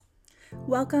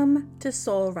Welcome to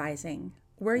Soul Rising.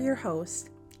 We're your hosts,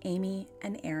 Amy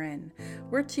and Aaron.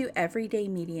 We're two everyday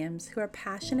mediums who are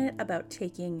passionate about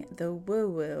taking the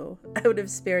woo-woo out of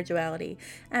spirituality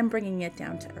and bringing it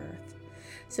down to earth.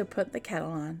 So put the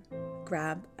kettle on,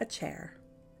 grab a chair,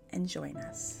 and join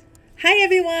us. Hi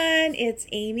everyone, it's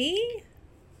Amy.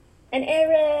 And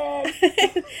Aaron.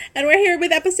 And we're here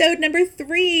with episode number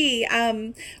 3.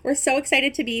 We're so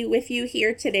excited to be with you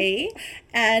here today.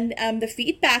 And the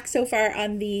feedback so far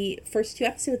on the first 2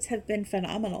 episodes have been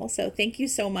phenomenal. So thank you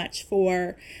so much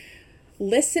for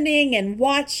listening and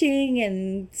watching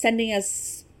and sending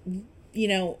us,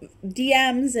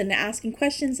 DMs and asking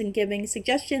questions and giving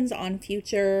suggestions on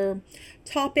future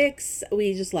topics.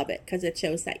 We just love it because it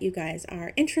shows that you guys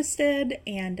are interested,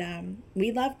 and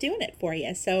we love doing it for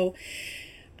you. So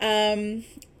I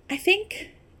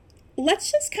think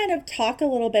let's just kind of talk a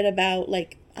little bit about,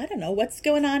 what's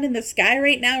going on in the sky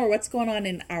right now, or what's going on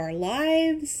in our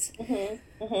lives.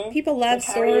 People love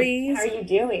stories. How are you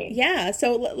doing? Yeah,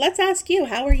 so let's ask you,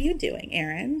 how are you doing,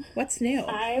 Aaron? What's new?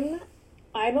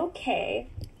 I'm okay.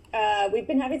 We've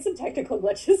been having some technical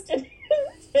glitches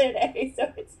today, so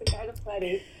it's kind of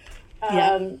funny.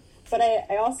 But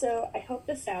I hope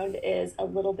the sound is a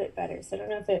little bit better. So I don't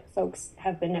know if folks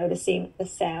have been noticing the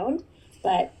sound,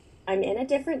 but I'm in a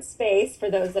different space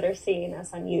for those that are seeing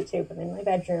us on YouTube. I'm in my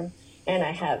bedroom, and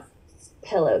I have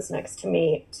pillows next to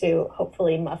me to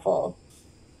hopefully muffle,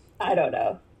 I don't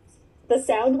know, the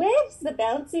sound waves, the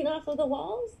bouncing off of the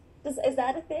walls. Is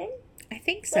that a thing? I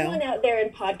think so. Someone out there in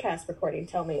podcast recording,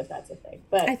 tell me if that's a thing.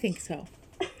 But I think so.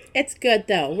 It's good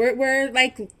though. We're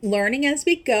like learning as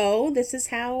we go. This is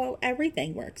how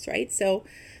everything works, right? So,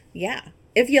 yeah.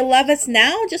 If you love us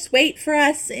now, just wait for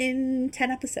us in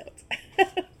 10 episodes.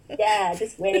 Yeah,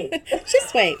 just wait.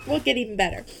 Just wait. We'll get even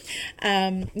better.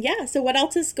 So what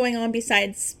else is going on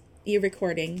besides you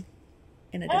recording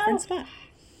in a different spot?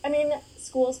 I mean,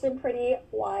 school's been pretty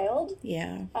wild.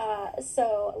 Yeah.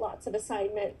 So lots of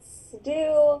assignments to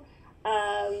do.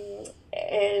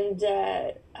 And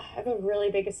I have a really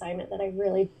big assignment that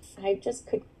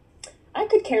I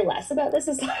could care less about this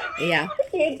assignment. Yeah.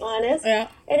 Being honest. Yeah.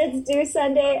 And it's due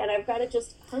Sunday, and I've got to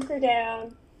just hunker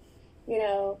down,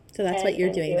 So that's what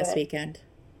you're doing this weekend.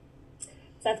 So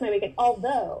that's my weekend.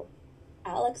 Although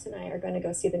Alex and I are going to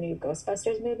go see the new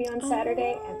Ghostbusters movie on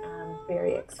Saturday, and I'm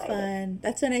very excited. Fun.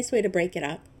 That's a nice way to break it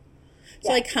up.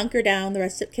 So hunker down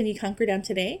can you hunker down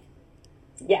today?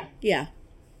 Yeah. Yeah.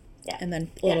 Yeah. And then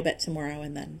a little bit tomorrow,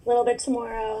 and then... A little bit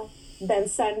tomorrow, then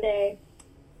Sunday.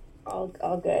 All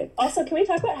good. Also, can we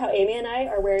talk about how Amy and I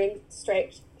are wearing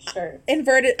striped shirts?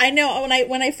 Inverted. I know.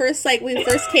 When I first we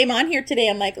first came on here today,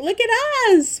 I'm like, look at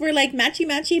us. We're like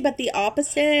matchy, but the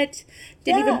opposite.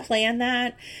 Didn't even plan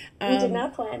that. We did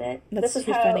not plan it. This is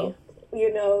how funny.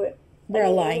 We're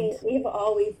aligned. We've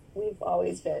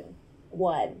always been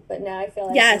one, but now I feel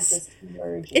like yes, it's just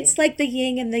merging. It's like the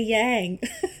yin and the yang.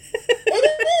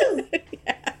 It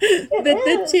is.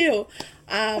 The two.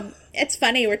 It's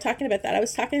funny, we're talking about that. I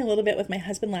was talking a little bit with my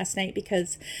husband last night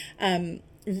because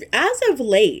as of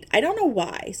late, I don't know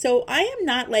why. So I am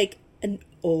not like an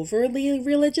overly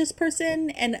religious person.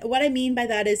 And what I mean by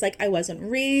that is, like, I wasn't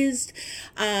raised,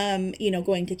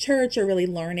 going to church or really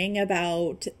learning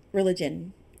about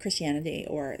religion, Christianity,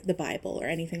 or the Bible or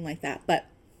anything like that. But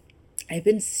I've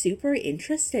been super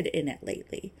interested in it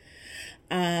lately.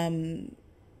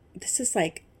 This is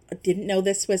like, didn't know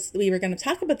we were going to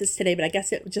talk about this today, but I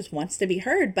guess it just wants to be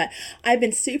heard. But I've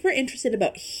been super interested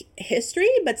about history,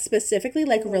 but specifically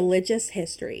like religious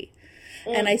history.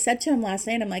 And I said to him last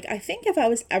night, I'm like, I think if I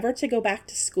was ever to go back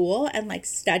to school and like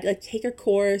study, like take a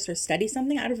course or study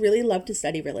something, I'd really love to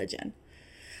study religion.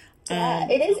 Yeah,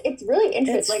 it's really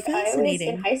interesting. It's like fascinating.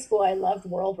 I was in high school, I loved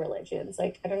world religions.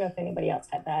 Like, I don't know if anybody else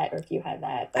had that or if you had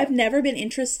that. But... I've never been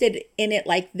interested in it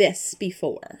like this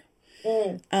before.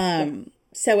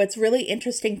 So it's really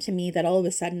interesting to me that all of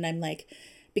a sudden I'm like,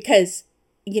 because,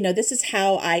 this is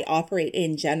how I operate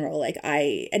in general. Like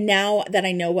and now that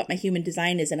I know what my human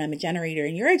design is, and I'm a generator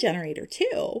and you're a generator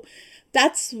too,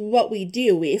 that's what we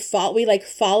do. We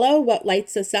follow what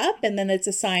lights us up. And then it's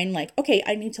a sign like, okay,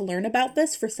 I need to learn about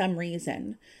this for some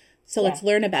reason. So let's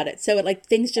learn about it. So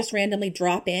things just randomly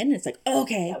drop in. It's like,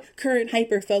 okay, current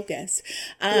hyper focus.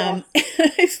 I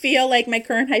feel like my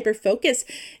current hyper focus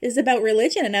is about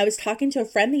religion. And I was talking to a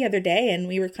friend the other day, and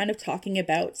we were kind of talking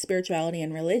about spirituality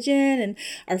and religion and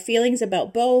our feelings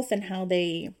about both and how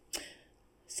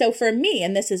so for me,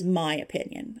 and this is my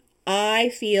opinion, I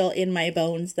feel in my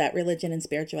bones that religion and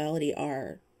spirituality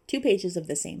are 2 pages of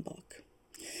the same book.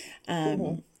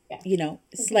 Yeah. you know,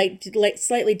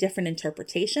 slightly different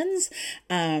interpretations.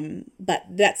 But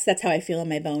that's how I feel in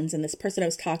my bones. And this person I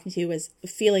was talking to was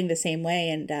feeling the same way.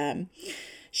 And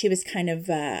she was kind of,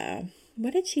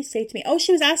 what did she say to me? Oh,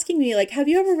 she was asking me, like, have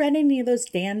you ever read any of those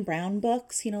Dan Brown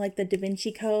books, you know, like the Da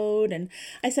Vinci Code? And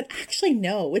I said, actually,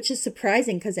 no, which is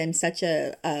surprising because I'm such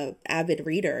a avid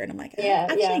reader. And I'm like, Yeah,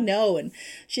 actually, yeah. no. And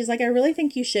she's like, I really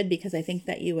think you should, because I think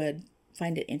that you would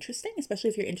find it interesting, especially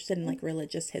if you're interested in like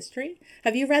religious history.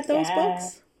 Have you read those Yeah.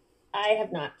 books? I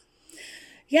have not.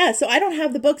 Yeah, so I don't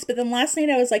have the books, but then last night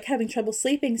I was like having trouble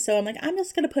sleeping, so I'm like, I'm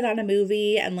just gonna put on a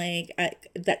movie and that,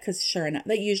 because sure enough,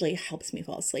 that usually helps me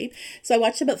fall asleep. So I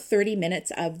watched about 30 minutes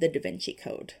of the Da Vinci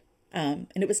Code, and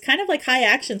it was kind of like high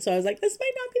action, so I was like, this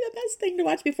might not be the best thing to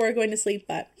watch before going to sleep,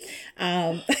 but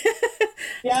um,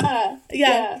 Yeah,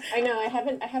 yeah, yeah. I know. I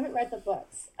haven't read the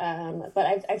books.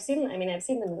 But I've seen. I mean, I've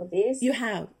seen the movies. you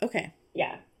have, okay,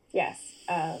 Yeah. Yes.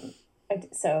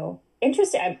 So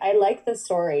interesting. I like the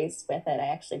stories with it.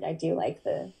 I do like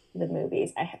the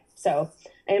movies. So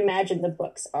I imagine the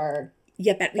books are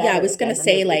yeah, but yeah, I better was gonna than the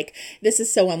say, movies. like, this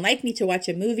is so unlike me to watch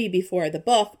a movie before the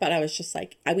book, but I was just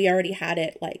like, we already had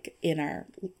it like in our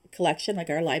collection, like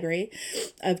our library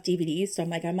of DVDs. So I'm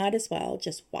like, I might as well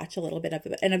just watch a little bit of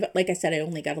it. And like I said, I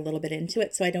only got a little bit into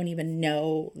it, so I don't even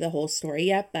know the whole story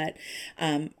yet. But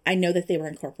I know that they were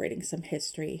incorporating some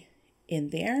history in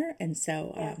there, and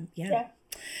so Yeah. yeah. Yeah.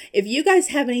 If you guys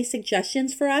have any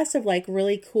suggestions for us of like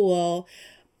really cool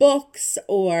books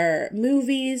or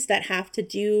movies that have to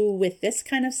do with this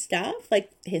kind of stuff,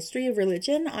 like history of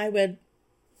religion,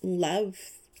 love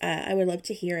I would love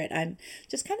to hear it. I'm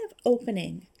just kind of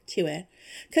opening to it,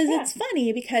 because Yeah. it's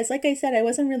funny, because like I said, I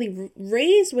wasn't really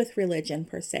raised with religion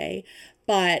per se,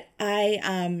 but I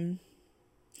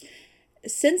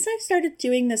since I've started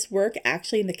doing this work,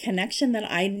 actually, the connection that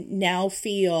I now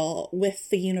feel with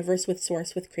the universe, with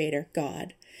source, with creator,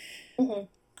 God, Hmm.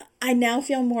 I now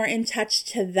feel more in touch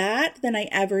to that than I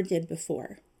ever did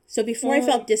before. So before I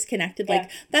felt Mm, disconnected, yeah. like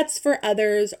that's for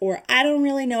others, or I don't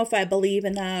really know if I believe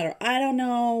in that, or I don't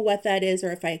know what that is,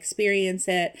 or if I experience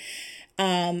it.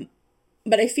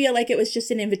 But I feel like it was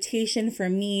just an invitation for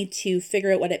me to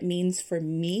figure out what it means for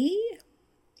me.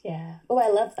 Yeah. Oh, I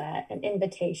love that. An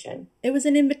invitation. It was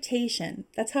an invitation.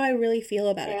 That's how I really feel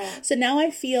about it. Yeah. So now I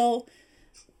feel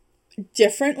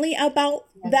differently about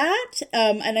Yeah. that.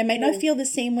 And I might not Mm, feel the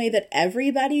same way that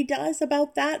everybody does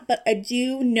about that, but I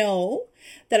do know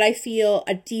that I feel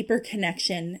a deeper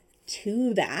connection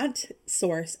to that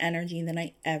source energy than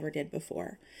I ever did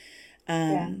before,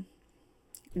 yeah.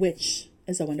 which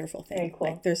is a wonderful Very thing.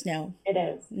 Like cool. there's no It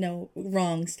is. no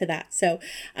wrongs to that. So,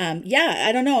 yeah,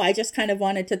 I don't know. I just kind of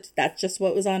wanted to, that's just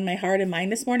what was on my heart and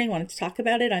mind this morning. Wanted to talk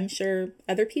about it. I'm sure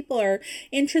other people are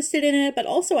interested in it, but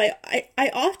also I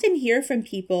often hear from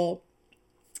people,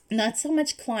 not so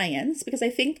much clients, because I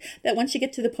think that once you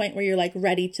get to the point where you're like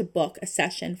ready to book a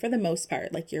session, for the most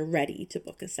part, like you're ready to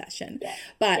book a session. Yeah. Yeah.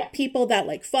 But people that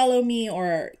like follow me,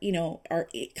 or, you know, are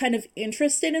kind of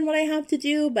interested in what I have to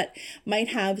do, but might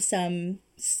have some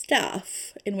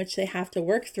stuff in which they have to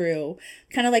work through,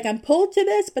 kind of like, I'm pulled to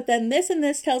this, but then this and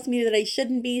this tells me that I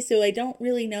shouldn't be, so I don't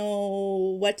really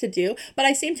know what to do. But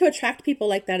I seem to attract people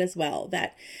like that as well,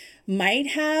 that might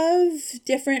have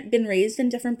been raised in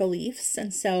different beliefs,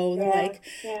 and so Yeah.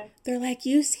 Yeah. they're like,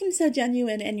 you seem so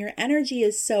genuine and your energy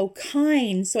is so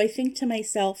kind, so I think to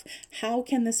myself, how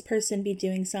can this person be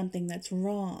doing something that's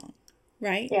wrong,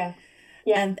 right? Yeah.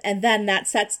 Yeah. And then that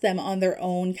sets them on their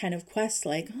own kind of quest,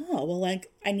 like, oh well,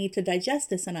 like I need to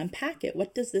digest this and unpack it.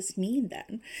 What does this mean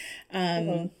then?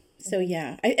 Hmm. So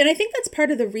yeah, and I think that's part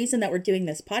of the reason that we're doing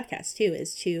this podcast too,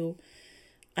 is to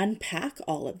unpack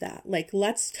all of that. Like,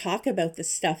 let's talk about the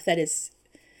stuff that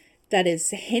is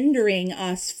hindering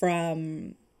us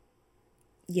from,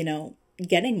 you know,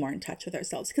 getting more in touch with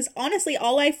ourselves. Because honestly,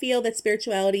 all I feel that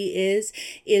spirituality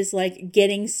is like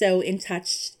getting so in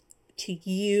touch to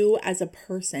you as a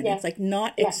person. Yeah. It's like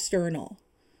not Yeah. external.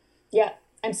 Yeah.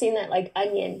 I'm seeing that like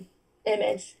onion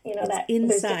image, It's that there's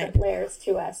different inside. layers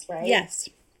to us, right? Yes.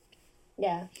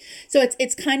 Yeah. So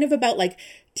it's kind of about like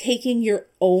taking your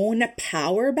own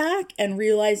power back and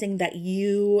realizing that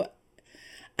you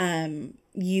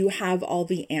have all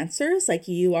the answers, like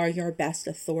you are your best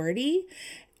authority,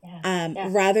 Yeah. Yeah.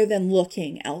 rather than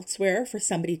looking elsewhere for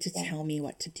somebody to Yeah. tell me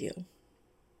what to do.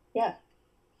 Yeah.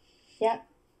 Yeah.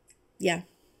 Yeah.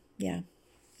 Yeah. To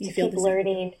You feel keep the same.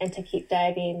 learning and to keep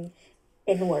diving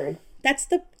inward. That's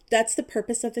the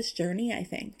purpose of this journey, I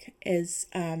think, is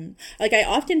like I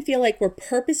often feel like we're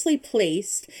purposely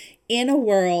placed in a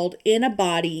world, in a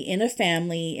body, in a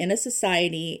family, in a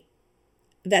society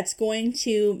that's going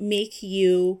to make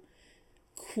you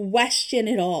question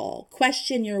it all,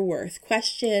 question your worth,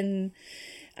 question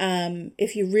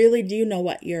if you really do know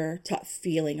what you're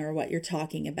feeling or what you're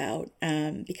talking about,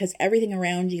 because everything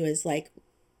around you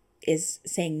is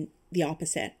saying the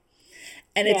opposite.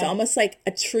 And it's almost like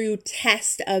a true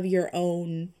test of your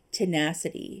own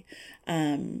tenacity.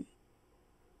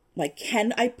 Like,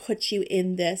 can I put you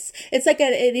in this? It's like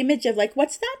an image of like,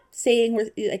 what's that saying where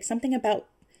like something about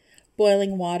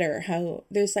boiling water, how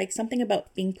there's like something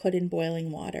about being put in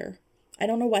boiling water. I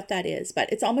don't know what that is,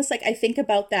 but it's almost like I think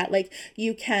about that. Like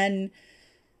you can,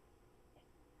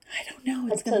 I don't know.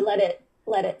 It's like to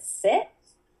let it sit.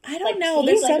 I don't like know. Tea,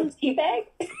 There's like some a tea bag.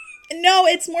 No,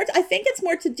 it's more, I think it's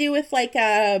more to do with like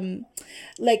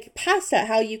pasta,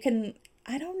 how you can,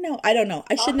 I don't know. I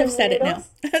shouldn't have said it now.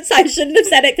 So I shouldn't have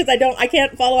said it because I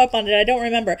can't follow up on it. I don't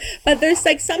remember. But there's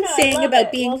like some saying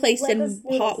about being placed in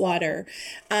hot water.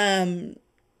 Like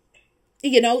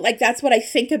that's what I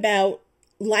think about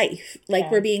life. Like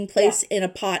we're being placed in a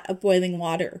pot of boiling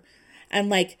water. And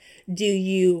like, do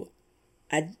you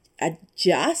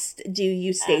adjust? Do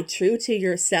you stay true to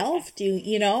yourself? Do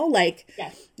you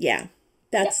yeah.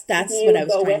 That's what I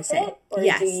was trying to say. Or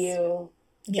do you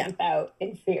jump out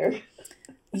in fear?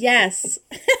 Yes.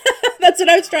 That's what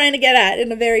I was trying to get at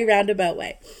in a very roundabout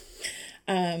way.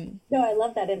 No, I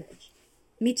love that image.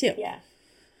 Me too. Yeah.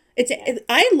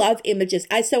 I love images.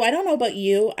 So I don't know about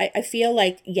you. I feel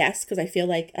like, yes, because I feel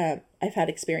like I've had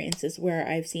experiences where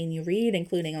I've seen you read,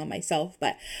 including on myself,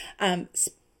 but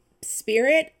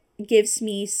spirit gives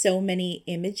me so many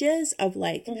images of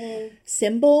like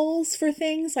symbols for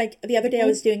things. Like the other day I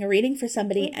was doing a reading for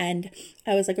somebody and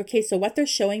I was like, okay, so what they're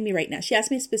showing me right now, she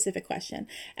asked me a specific question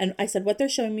and I said, what they're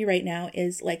showing me right now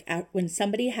is like when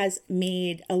somebody has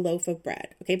made a loaf of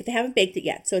bread, okay, but they haven't baked it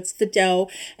yet. So it's the dough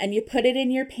and you put it in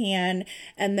your pan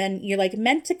and then you're like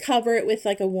meant to cover it with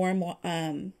like a warm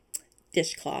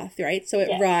dishcloth, right? So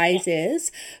it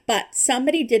rises, but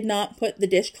somebody did not put the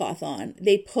dishcloth on.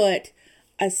 They put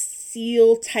a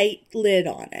seal tight lid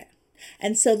on it.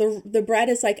 And so the bread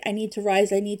is like, I need to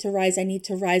rise.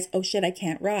 Oh shit, I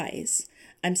can't rise.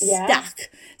 I'm stuck.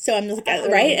 So I'm like,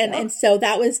 right. And so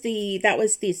that was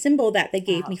the symbol that they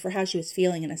gave me for how she was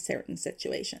feeling in a certain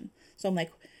situation. So I'm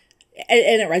like,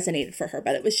 and it resonated for her,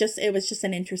 but it was just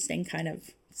an interesting kind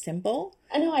of symbol.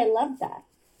 I know. I love that.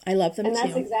 I love them too. And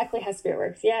that's exactly how spirit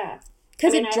works. Yeah.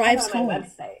 Because it drives home. My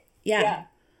website. Yeah.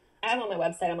 I have on my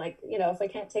website, I'm like, if I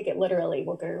can't take it literally,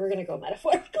 we're going to go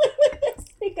metaphorically with this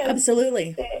because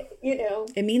absolutely,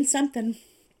 it means something.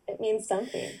 It means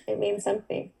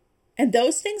something. And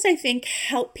those things I think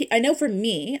help. I know for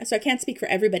me, so I can't speak for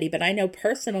everybody, but I know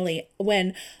personally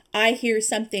when I hear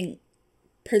something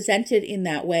presented in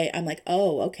that way, I'm like,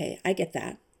 oh, okay, I get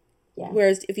that. Yeah.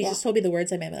 Whereas if you just told me the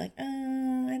words, I might be like,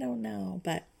 I don't know,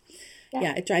 but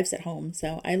yeah, it drives it home.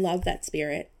 So I love that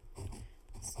spirit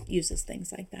uses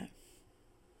things like that.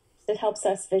 It helps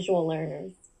us visual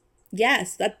learners.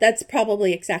 Yes, that's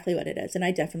probably exactly what it is. And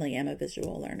I definitely am a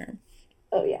visual learner.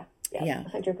 Oh, yeah. Yeah.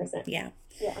 100%. Yeah.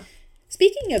 Yeah.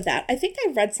 Speaking of that, I think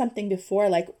I've read something before.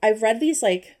 Like, I've read these,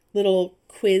 like, little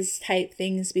quiz type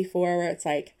things before where it's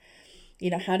like,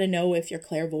 how to know if you're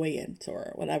clairvoyant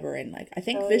or whatever. And, like, I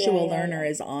think visual learner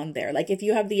is on there. Like, if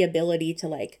you have the ability to,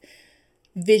 like,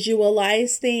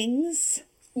 visualize things.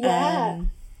 Yeah.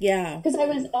 Yeah. Because I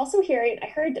was also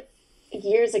I heard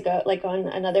years ago, like on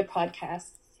another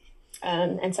podcast,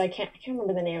 and so I can't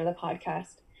remember the name of the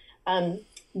podcast,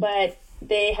 but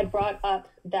they had brought up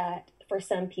that for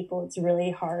some people it's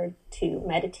really hard to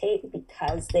meditate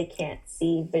because they can't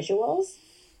see visuals.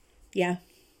 Yeah.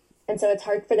 And so it's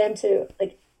hard for them to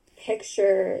like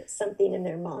picture something in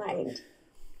their mind.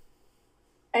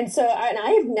 And so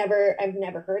I've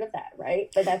never heard of that,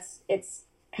 right? But it's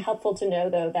helpful to know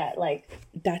though that like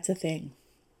that's a thing.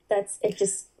 It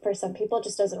just for some people it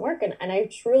just doesn't work. And I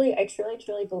truly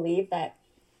believe that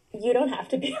you don't have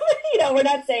to be we're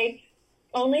not saying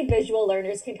only visual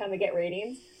learners can come and get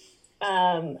readings.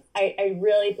 I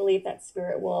really believe that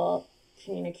spirit will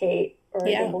communicate or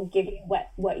it will give you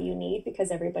what you need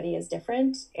because everybody is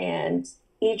different and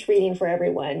each reading for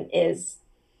everyone is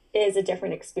a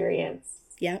different experience.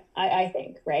 Yeah. I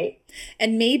think, right?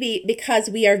 And maybe because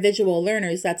we are visual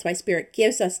learners, that's why spirit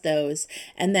gives us those.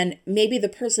 And then maybe the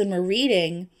person we're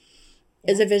reading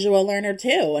is a visual learner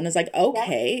too. And it's like,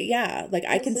 okay, like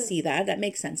I can see that. That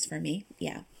makes sense for me.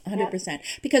 Yeah, 100%.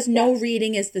 Because no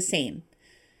reading is the same.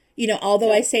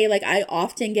 Although I say like I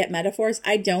often get metaphors,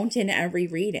 I don't in every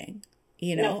reading.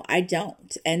 I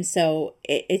don't. And so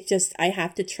it just, I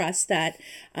have to trust that,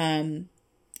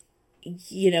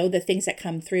 the things that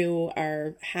come through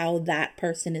are how that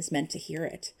person is meant to hear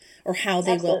it or how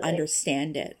they will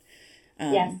understand it.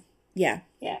 Yes. Yeah.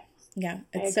 Yeah. Yeah.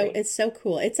 I It's agree. so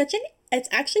cool. It's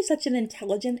actually such an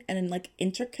intelligent and like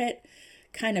intricate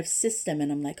kind of system.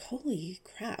 And I'm like, holy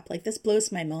crap, like this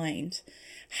blows my mind.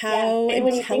 Yeah. How And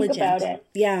when you think about intelligent.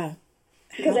 it, Yeah.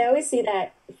 because I How, always see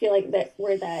that, feel like that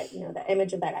we're that, the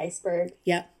image of that iceberg,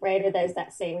 yeah. right? Or there's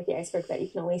that saying with the iceberg that you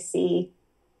can only see,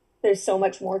 there's so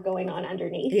much more going on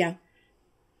underneath. Yeah.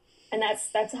 And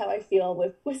that's how I feel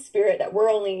with spirit, that we're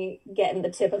only getting the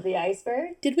tip of the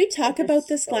iceberg, Did we but talk there's about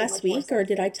this so last much more week or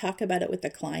did I substance. talk about it with the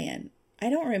client? I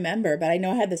don't remember, but I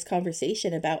know I had this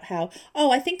conversation about how,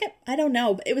 oh, I think, I don't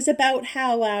know, but it was about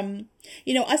how,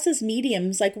 us as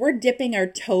mediums, like we're dipping our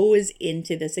toes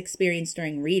into this experience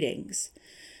during readings.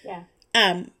 Yeah.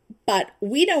 Um, but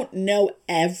we don't know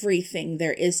everything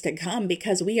there is to come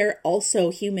because we are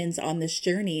also humans on this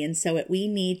journey. And so we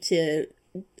need to,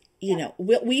 Yeah.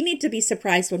 we need to be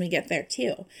surprised when we get there too.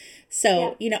 Yeah.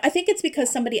 So, I think it's because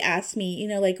Yeah. somebody asked me,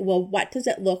 like, well, what does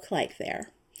it look like there?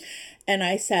 And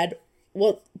I said,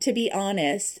 well, to be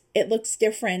honest, it looks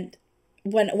different.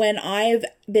 When I've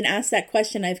been asked that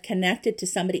question, I've connected to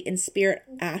somebody in spirit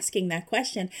asking that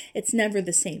question. It's never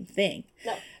the same thing.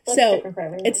 No, looks So different for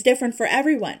it's everyone. different for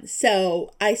everyone.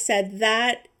 So I said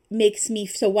that makes me,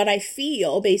 so what I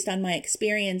feel based on my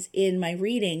experience in my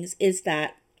readings is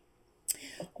that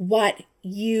what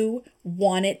you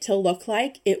want it to look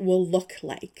like, it will look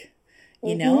like.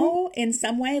 Mm-hmm. In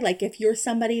some way, like if you're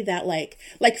somebody that like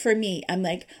for me, I'm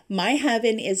like, my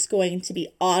heaven is going to be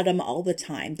autumn all the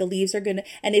time. The leaves are and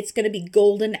it's gonna be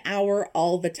golden hour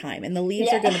all the time, and the leaves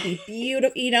are Yeah. gonna be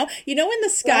beautiful. When the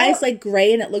sky's Well, like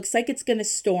gray and it looks like it's gonna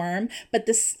storm, but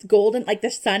this golden, like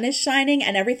the sun is shining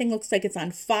and everything looks like it's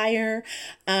on fire.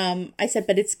 I said,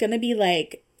 but it's gonna be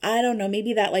like, I don't know,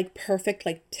 maybe that like perfect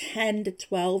like 10 to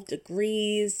 12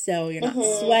 degrees. So you're not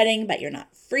mm-hmm. sweating, but you're not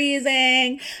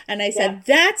freezing. And I Yeah.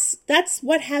 said, that's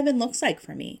what heaven looks like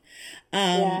for me.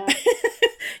 Um,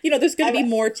 Yeah. there's going to I'm be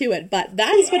more to it, but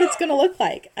that's what it's going to look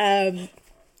like. And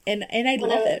I when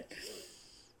love I it.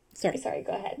 Sorry. sorry,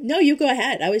 go ahead. No, you go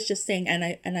ahead. I was just saying, and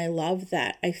I love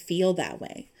that. I feel that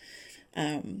way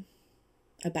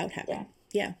about Yeah. heaven.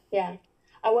 Yeah. Yeah.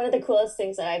 One of the coolest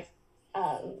things that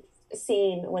I've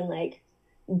seen when like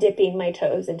dipping my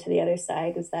toes into the other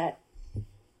side is that,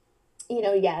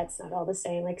 yeah, it's not all the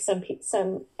same. Like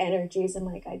some energies, I'm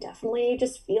like, I definitely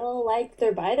just feel like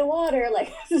they're by the water.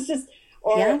 Like it's just,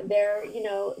 or Yeah.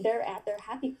 they're at their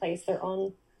happy place. They're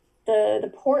on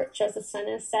the porch as the sun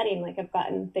is setting. Like I've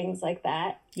gotten things like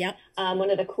that. Yeah. One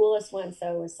of the coolest ones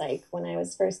though was like when I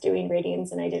was first doing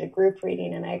readings and I did a group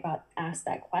reading and I got asked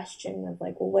that question of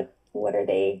like, well, what are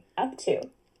they up to?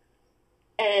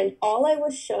 And all I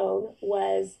was shown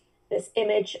was this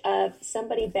image of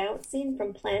somebody bouncing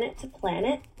from planet to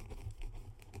planet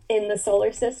in the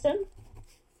solar system.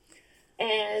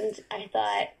 And I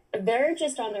thought they're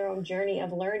just on their own journey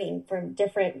of learning from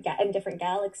different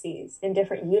galaxies in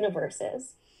different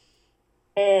universes.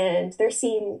 And they're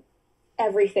seeing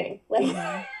everything.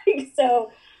 Like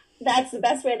so that's the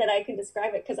best way that I can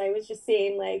describe it because I was just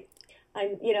seeing like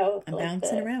I'm like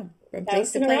bouncing the around from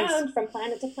place to bouncing place, around from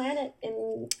planet to planet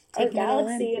in our taking it all in.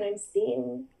 galaxy and I'm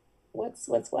seeing what's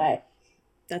what.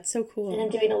 That's so And I'm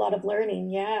cool. doing a lot of learning.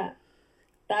 Yeah.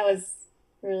 That was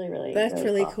really, really, That's really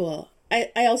really cool. cool.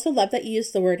 I also love that you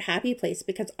used the word happy place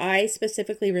because I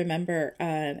specifically remember,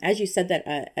 as you said,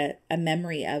 that a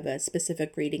memory of a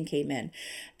specific reading came in.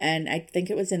 And I think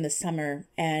it was in the summer.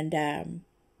 And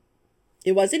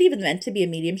it wasn't even meant to be a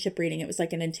mediumship reading. It was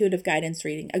like an intuitive guidance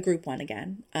reading, a group one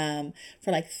again,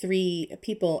 for like 3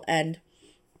 people. And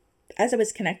as I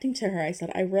was connecting to her, I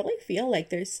said, I really feel like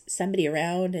there's somebody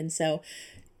around. And so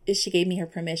she gave me her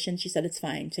permission. She said it's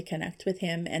fine to connect with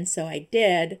him. And so I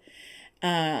did.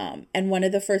 And one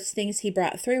of the first things he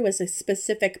brought through was a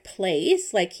specific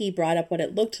place. Like he brought up what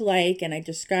it looked like, and I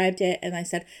described it. And I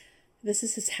said, this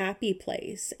is his happy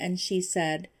place. And she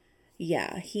said,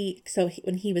 yeah,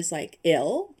 when he was like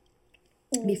ill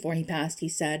Mm. before he passed, he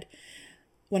said,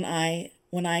 when I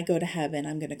go to heaven,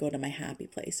 I'm going to go to my happy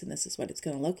place and this is what it's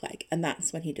going to look like. And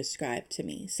that's what he described to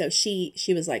me. So she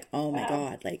was like, "Oh my Wow.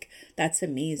 God, like that's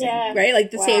amazing." Yeah. Right?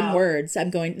 Like the same Wow. words.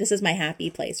 This is my happy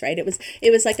place, right? It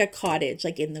was like a cottage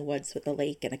like in the woods with a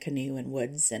lake and a canoe and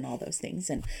woods and all those things.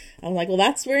 And I'm like, "Well,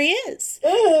 that's where he is."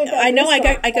 Ooh, got I know goosebumps. I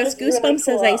That got was really goosebumps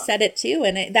as I cool. said it too,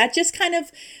 and that just kind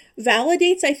of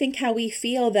validates, I think, how we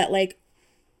feel that like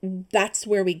that's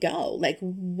where we go. Like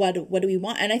what do we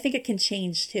want? And I think it can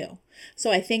change too.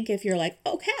 So I think if you're like,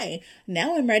 okay,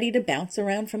 now I'm ready to bounce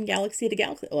around from galaxy to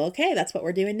galaxy. Well, okay, that's what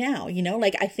we're doing now.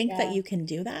 Like I think that Yeah. you can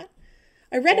do that.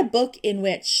 I read a Yeah. book in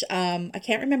which I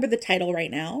can't remember the title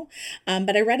right now,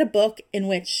 but I read a book in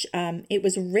which it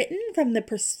was written from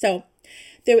so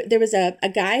there was a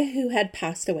guy who had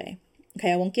passed away.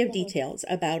 Okay, I won't give Mhm. details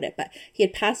about it, but he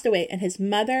had passed away, and his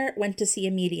mother went to see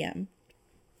a medium,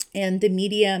 and the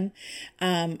medium,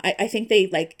 I think they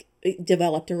like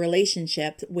developed a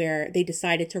relationship where they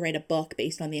decided to write a book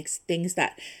based on the things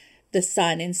that the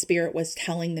son in spirit was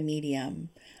telling the medium.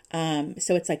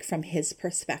 So it's like from his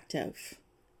perspective.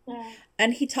 Yeah.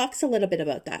 And he talks a little bit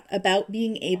about that, about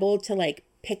being able to like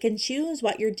pick and choose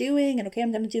what you're doing. And okay,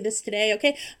 I'm going to do this today. Okay,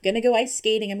 I'm going to go ice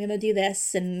skating. I'm going to do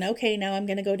this. And okay, now I'm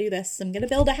going to go do this. I'm going to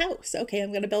build a house. Okay,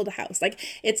 I'm going to build a house. Like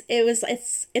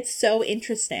it's so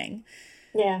interesting.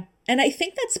 Yeah. And I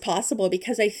think that's possible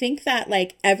because I think that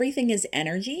like everything is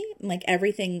energy, like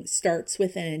everything starts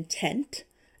with an intent.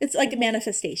 It's like a Mhm.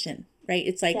 manifestation, right?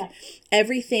 It's like Yeah.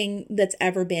 everything that's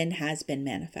ever been has been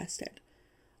manifested.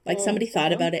 Like somebody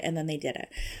thought Mm-hmm. about it and then they did it.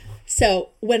 So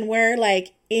when we're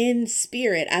like in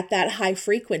spirit at that high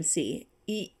frequency,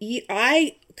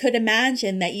 I could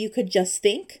imagine that you could just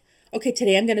think, okay,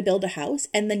 today I'm going to build a house,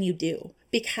 and then you do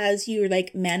because you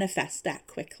like manifest that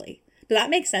quickly. Does that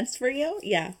make sense for you?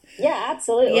 Yeah. Yeah,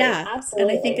 absolutely. Yeah. And I think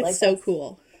Absolutely. it's Like so that's,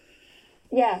 cool.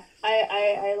 yeah,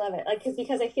 I love it. Like,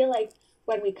 because I feel like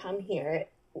when we come here,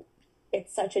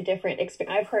 it's such a different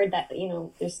experience. I've heard that,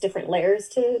 there's different layers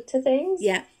to things.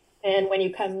 Yeah. And when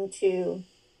you come to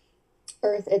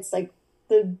Earth, it's like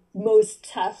the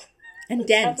most And toughest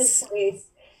dense. place,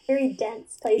 very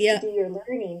dense place to Yeah. do your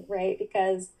learning, right?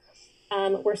 Because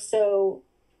we're so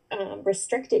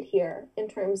restricted here in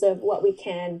terms of what we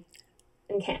can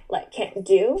and can't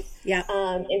do, Yeah.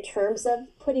 in terms of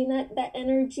putting that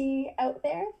energy out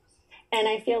there. And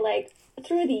I feel like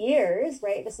through the years,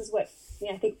 right, this is what,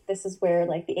 I think this is where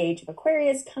like the age of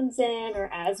Aquarius comes in, or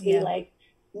as we Yeah. like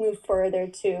move further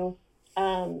to,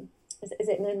 is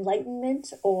it an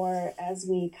enlightenment, or as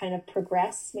we kind of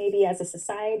progress maybe as a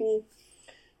society,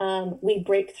 we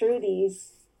break through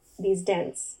these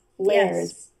dense Yes.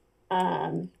 layers,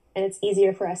 and it's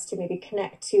easier for us to maybe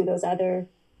connect to those other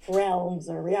realms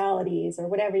or realities or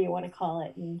whatever you want to call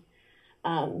it. And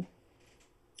um,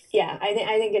 yeah, I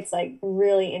think it's like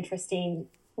really interesting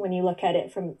when you look at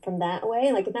it from that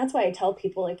way. Like, and that's why I tell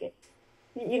people like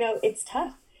it's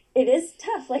tough. It is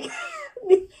tough. Like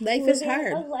Life is living a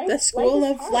hard. life The life school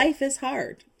is of hard. life is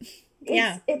hard. It's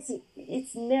Yeah.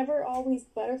 it's never always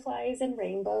butterflies and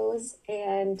rainbows,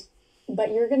 and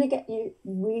but you're gonna get you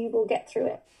we will get through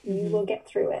it. You Mm-hmm. will get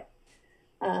through it.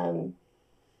 Um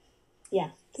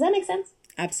yeah. Does that make sense?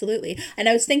 Absolutely. And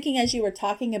I was thinking as you were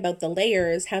talking about the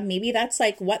layers, how maybe that's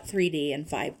like what 3D and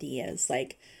 5D is.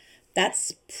 Like,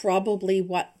 that's probably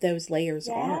what those layers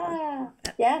are. Yeah.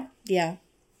 Yeah. Yeah.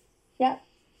 Yeah.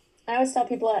 I always tell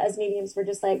people as mediums, we're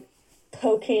just like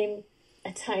poking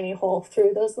a tiny hole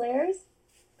through those layers.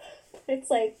 It's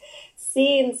like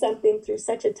seeing something through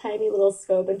such a tiny little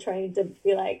scope and trying to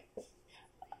be like,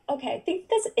 okay, I think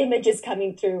this image is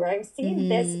coming through, or I'm seeing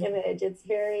this Mm-hmm. image.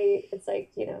 It's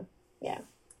like, yeah,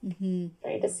 Mm-hmm.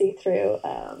 trying to see through,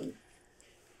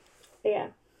 yeah, a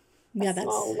Yeah,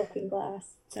 small looking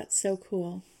glass. that's so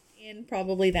cool. And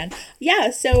probably then. Yeah,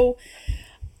 so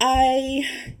I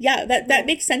yeah, that Yeah.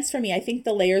 makes sense for me. I think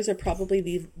the layers are probably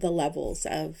the levels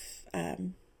of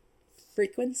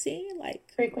frequency. Like,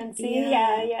 Frequency, yeah,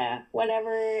 yeah. yeah,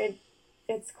 whatever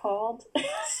it's called.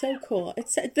 So cool.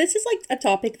 It's this is like a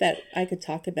topic that I could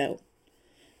talk about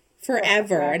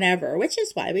forever and Forever. ever, which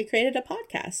is why we created a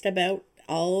podcast about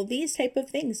all these type of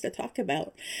things to talk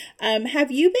about.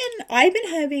 Have you been I've been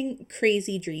having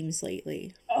crazy dreams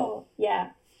lately. Oh,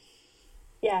 yeah,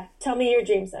 yeah. Tell me your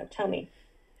dreams, though. Tell me.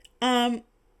 Um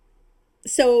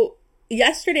so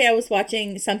yesterday I was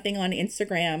watching something on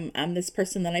Instagram, this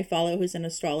person that I follow who's an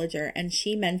astrologer, and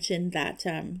she mentioned that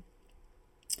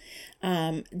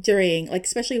during, like,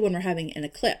 especially when we're having an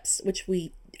eclipse, which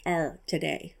we are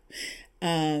today,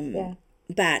 Yeah.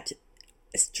 that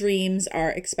dreams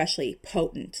are especially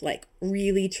potent, like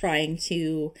really trying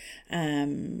to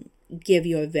give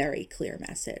you a very clear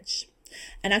message.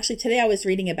 And actually, today I was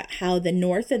reading about how the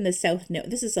North and the South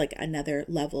node, this is like another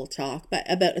level talk, but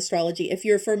about astrology. If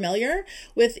you're familiar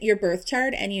with your birth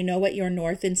chart and you know what your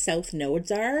North and South nodes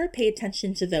are, pay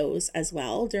attention to those as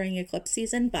well during eclipse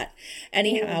season. But Mm,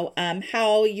 anyhow,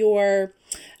 how your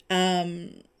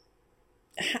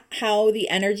how the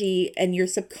energy and your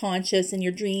subconscious and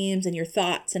your dreams and your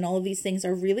thoughts and all of these things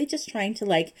are really just trying to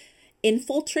like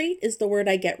infiltrate is the word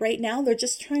I get right now. They're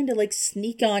just trying to like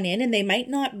sneak on in, and they might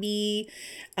not be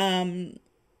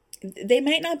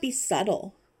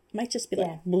subtle. It might just be like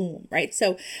yeah. boom, right?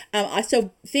 So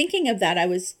so thinking of that, I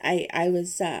was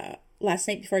last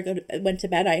night before went to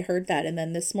bed, I heard that. And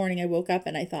then this morning I woke up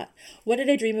and I thought, what did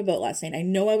I dream about last night? I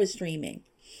know I was dreaming.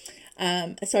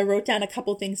 So I wrote down a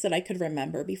couple things that I could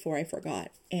remember before I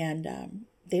forgot. And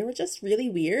they were just really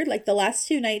weird. Like the last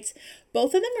 2 nights,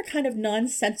 both of them were kind of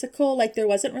nonsensical. Like there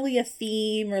wasn't really a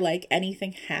theme or like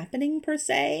anything happening per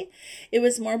se. It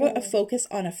was more about a focus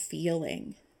on a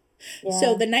feeling. Yeah.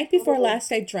 So the night before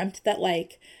last, I dreamt that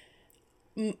like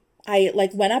I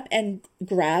like went up and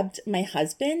grabbed my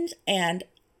husband and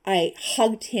I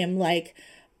hugged him like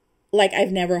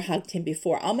I've never hugged him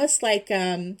before. Almost like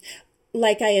I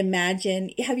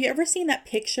imagine, have you ever seen that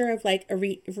picture of like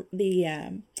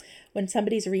when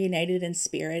somebody's reunited in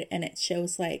spirit and it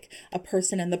shows like a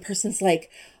person and the person's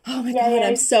like, oh my God,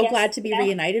 I'm so glad to be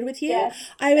reunited with you.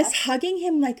 I was hugging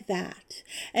him like that.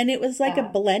 And it was like a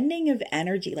blending of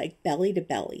energy, like belly to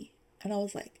belly. And I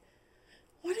was like,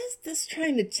 what is this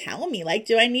trying to tell me? Like,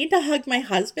 do I need to hug my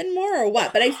husband more or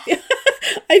what? But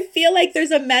I feel like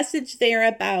there's a message there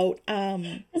about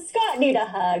Scott need a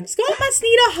hug. Scott must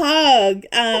need a hug.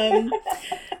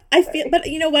 I feel, but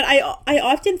you know what? I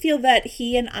often feel that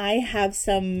he and I have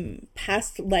some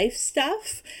past life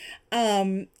stuff,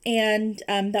 and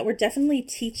that we're definitely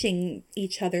teaching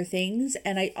each other things.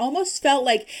 And I almost felt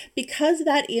like because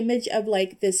that image of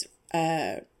like this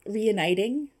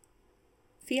reuniting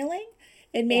feeling,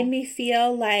 it made me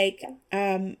feel like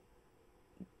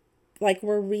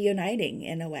we're reuniting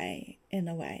in a way, and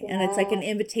it's like an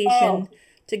invitation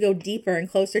to go deeper and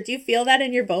closer. Do you feel that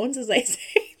in your bones as I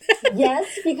say that?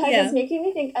 Yes, because it's making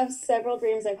me think of several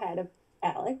dreams I've had of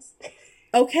Alex.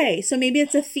 Okay, so maybe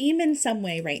it's a theme in some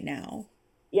way right now.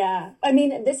 Yeah, I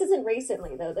mean, this isn't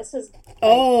recently though. This is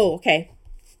okay.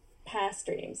 Past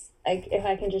dreams. Like if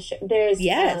I can just show, there's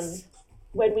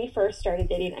when we first started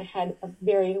dating, I had a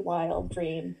very wild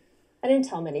dream. I didn't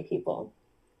tell many people,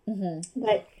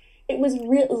 but it was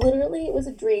literally it was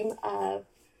a dream of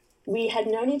we had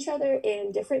known each other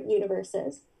in different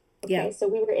universes. Okay, so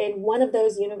we were in one of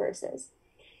those universes,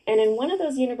 and in one of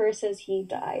those universes he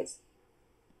dies,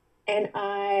 and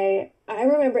I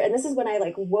remember, and this is when I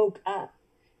like woke up,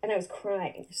 and I was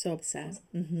crying. You're so upset.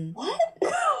 What?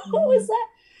 What was that?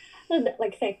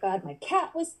 Like, thank God my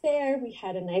cat was there. We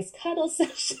had a nice cuddle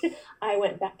session. I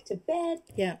went back to bed.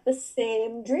 Yeah. The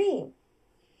same dream.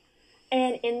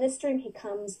 And in this dream, he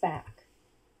comes back.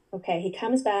 Okay, he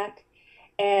comes back,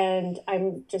 and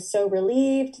I'm just so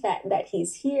relieved that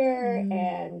he's here.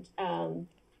 And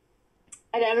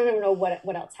I don't even know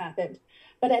what else happened.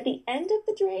 But at the end of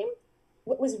the dream,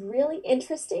 what was really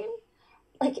interesting,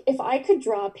 like if I could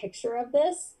draw a picture of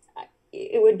this,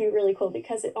 it would be really cool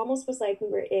because it almost was like we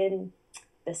were in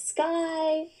the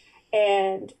sky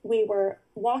and we were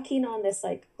walking on this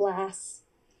like glass,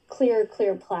 clear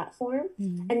platform,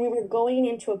 and we were going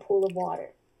into a pool of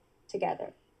water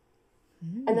together.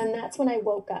 And then that's when I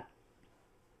woke up.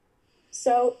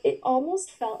 So it almost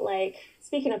felt like,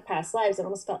 speaking of past lives, it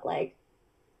almost felt like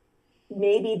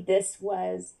maybe this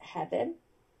was heaven.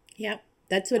 Yep,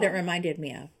 that's what it reminded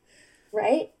me of.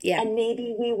 Right? Yeah. And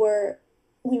maybe we were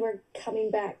coming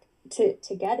back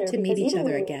together to meet each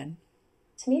other again.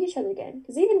 To meet each other again.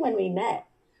 Because even when we met,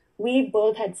 we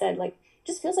both had said, like,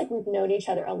 just feels like we've known each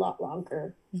other a lot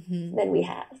longer than we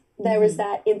have. There was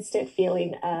that instant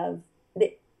feeling of,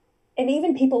 and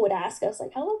even people would ask us,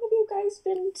 like, how long have you guys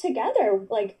been together?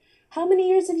 Like, how many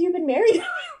years have you been married?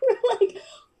 We're like,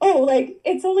 oh, like,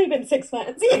 it's only been 6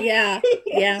 months. Yeah,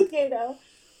 yeah. You know?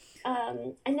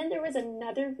 And then there was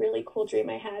another really cool dream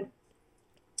I had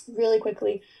really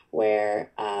quickly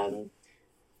where I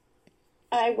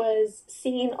was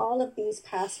seeing all of these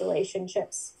past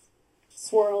relationships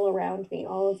swirl around me,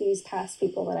 all of these past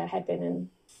people that I had been in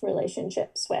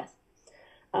relationships with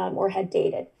or had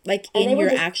dated. Like in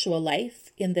your actual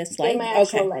life, in this life? In my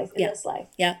actual life, in this life.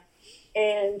 Yeah.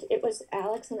 And it was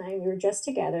Alex and I, we were just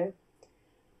together,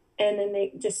 and then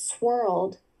they just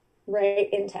swirled right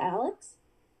into Alex.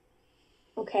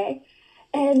 Okay.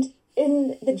 And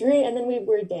in the dream, and then we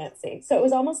were dancing. So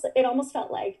it almost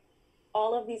felt like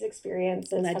all of these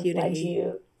experiences have led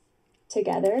you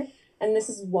together. And this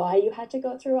is why you had to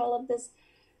go through all of this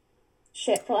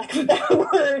shit, for lack of a better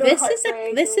word.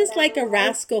 This is like a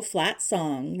Rascal Flatts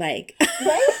song, like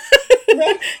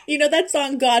right? You know that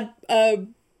song, God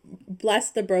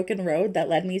Bless the Broken Road that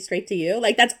led me straight to you?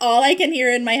 Like that's all I can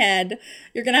hear in my head.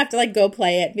 You're gonna have to like go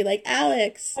play it and be like,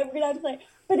 Alex. I'm gonna have to play it.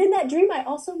 But in that dream I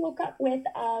also woke up with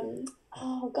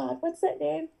oh God, what's that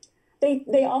name?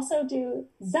 They also do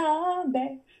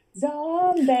zombie.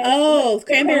 Oh,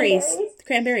 Cranberries.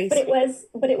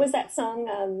 But it was that song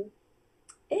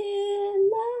in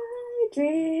my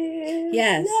dreams.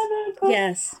 Yes.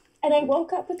 Yes. And I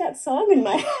woke up with that song in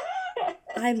my head.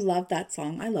 I love that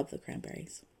song. I love the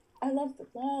Cranberries. I love the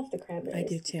I do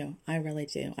Cranberries. too. I really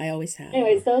do. I always have.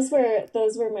 Anyways, those were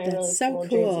my That's really so cool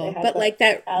dreams that I cool. had But about like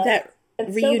that Alex. that It's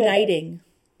so vivid. reuniting,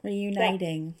 Yeah,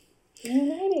 reuniting.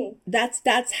 uniting.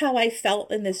 That's how I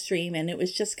felt in this dream, and it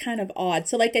was just kind of odd.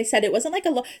 So like I said, it wasn't like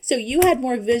so you had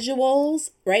more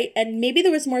visuals, right? And maybe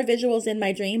there was more visuals in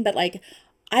my dream, but like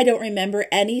I don't remember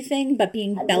anything but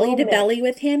being I belly love to it. belly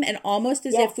with him, and almost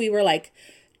as if Yes, we were like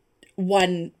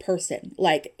one person.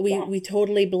 Like we yes,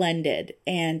 totally blended,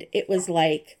 and it was yes.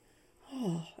 like,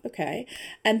 oh, okay.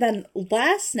 And then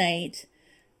last night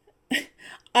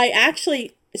I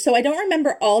actually, so I don't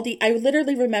remember I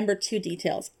literally remember two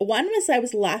details. One was I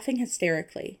was laughing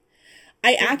hysterically.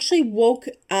 I actually woke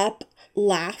up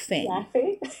laughing.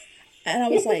 Laughing. And I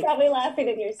was You're like, probably laughing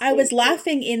in your I was sleep too.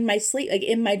 laughing in my sleep, like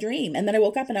in my dream. And then I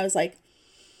woke up and I was like,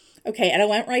 okay. And I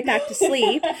went right back to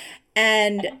sleep.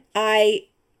 And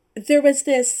there was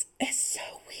this, it's so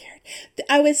weird.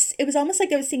 It was almost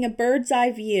like I was seeing a bird's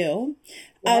eye view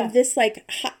Yeah. of this like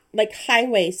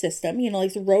highway system,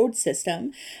 like the road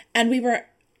system. And we were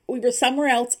somewhere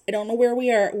else. I don't know where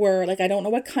were like, I don't know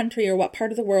what country or what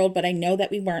part of the world, but I know that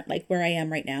we weren't like where I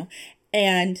am right now.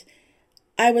 And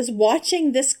I was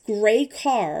watching this gray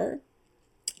car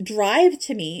drive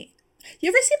to me. You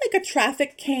ever seen like a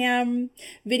traffic cam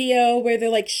video where they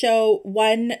like show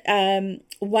one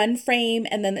frame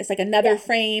and then it's like another Yes.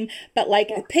 frame, but like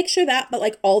Yeah. picture that, but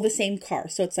like all the same car.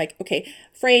 So it's like, okay,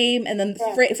 frame and then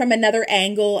Yeah. from another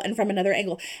angle and from another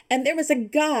angle. And there was a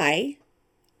guy,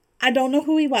 I don't know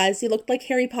who he was. He looked like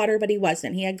Harry Potter, but he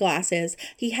wasn't. He had glasses.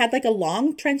 He had like a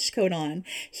long trench coat on.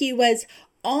 He was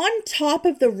on top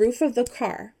of the roof of the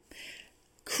car,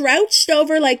 crouched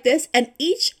over like this, and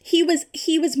he was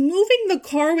moving the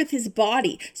car with his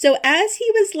body. So as he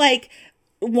was like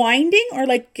winding or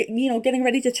like getting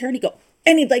ready to turn,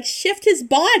 he'd like shift his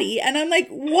body, and I'm like,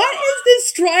 what is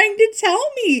this trying to tell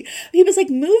me? He was like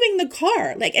moving the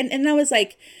car, like, and I was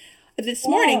like, this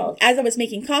morning Wild. as I was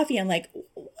making coffee, I'm like,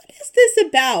 what is this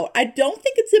about? I don't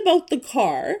think it's about the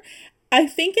car. I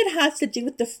think it has to do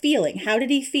with the feeling. How did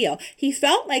he feel? He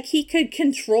felt like he could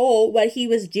control what he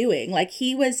was doing. Like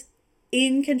he was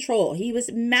in control. He was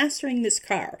mastering this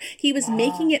car. He was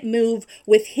making Yeah. it move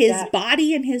with his Yeah.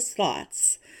 body and his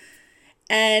thoughts.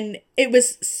 And it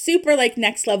was super like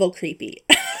next level creepy.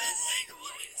 Like,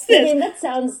 what is I this? mean, that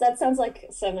sounds like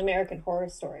some American Horror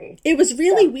Story It was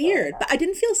really stuff going weird, on. but I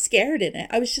didn't feel scared in it.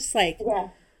 I was just like, Yeah.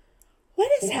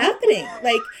 what is Yeah. happening?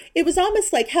 Like, it was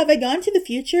almost like, have I gone to the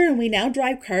future and we now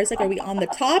drive cars? Like, are we on the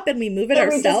top and we move it Are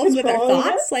we just ourselves with our controlling it?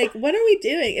 thoughts? Like, what are we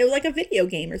doing? It was like a video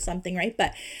game or something, right?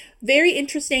 But very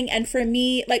interesting. And for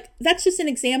me, like, that's just an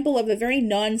example of a very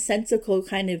nonsensical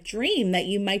kind of dream that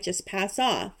you might just pass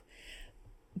off.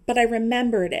 But I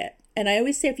remembered it. And I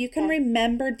always say, if you can Yeah.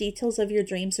 remember details of your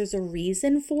dreams, there's a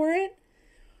reason for it.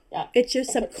 Yeah. It's your If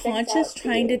it sticks subconscious out to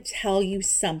trying to you. tell you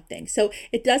something. So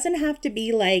it doesn't have to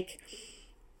be like,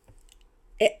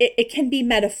 it can be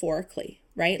metaphorically,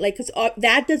 right? Like, because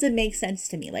that doesn't make sense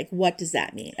to me. Like, what does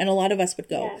that mean? And a lot of us would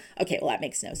go, Yeah. okay, well, that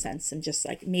makes no sense. And just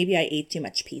like, maybe I ate too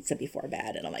much pizza before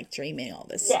bed and I'm like dreaming all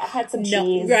this. Yeah. Had some No,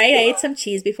 cheese. right? I ate some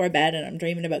cheese before bed and I'm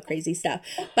dreaming about crazy stuff.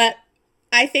 But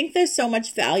I think there's so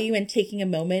much value in taking a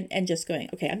moment and just going,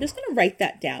 okay, I'm just going to write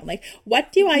that down. Like,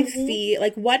 what do I Hmm. feel?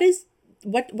 Like,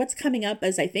 what's coming up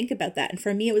as I think about that? And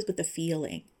for me, it was with the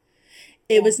feeling.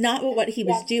 It Yeah. was not what he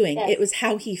was Yes. doing. It Yes. was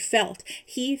how he felt.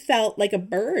 He felt like a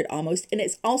bird almost. And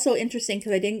it's also interesting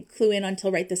because I didn't clue in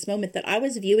until right this moment that I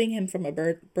was viewing him from a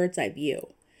bird's eye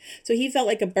view. So he felt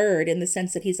like a bird in the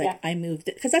sense that he's like, Yeah. I moved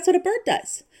it. Because that's what a bird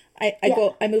does. Yeah.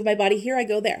 I move my body here, I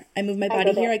go there. I move my I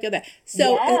body go here, there. I go there.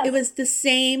 So it Yes. was the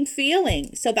same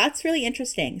feeling. So that's really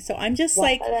interesting. So I'm just Wow,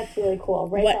 like, that's really cool.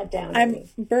 Write what that down, I'm Amy.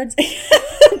 birds.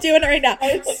 I'm doing it right now.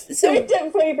 Write So it down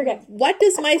before you forget. what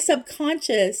does my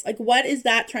subconscious, like, what is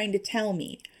that trying to tell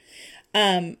me?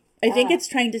 I think Ah, it's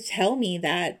trying to tell me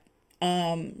that,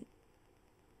 I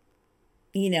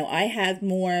have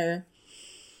more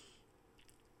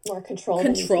more control than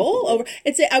you think you control do. over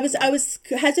I was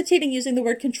hesitating using the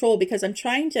word control because I'm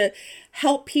trying to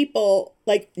help people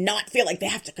like not feel like they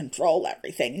have to control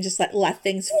everything and just let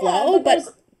things Yeah, flow, but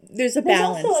but there's a there's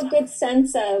also balance. a good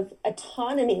sense of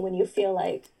autonomy when you feel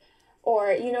like,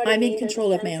 or you know what I I'm in mean. There's a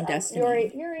control of my sense own of you're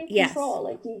destiny. you're in Yes. control.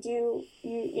 Like you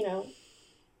know.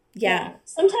 Yeah. Yeah.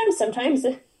 Sometimes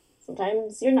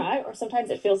you're not, or sometimes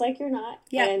it feels like you're not,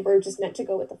 Yeah. and we're just meant to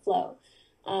go with the flow.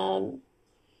 Um,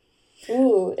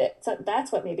 ooh, so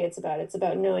that's what maybe it's about. It's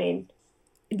about knowing,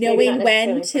 maybe not Knowing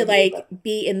when necessarily for to you, like but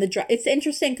be in the it's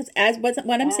interesting because as what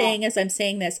I'm yeah, saying as I'm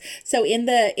saying this, so in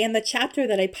the chapter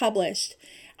that I published,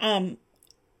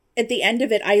 at the end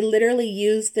of it, I literally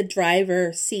use the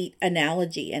driver seat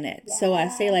analogy in it. So I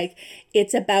say Yes. like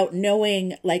it's about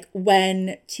knowing like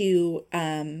when to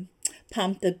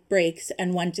pump the brakes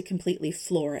and when to completely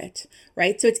floor it,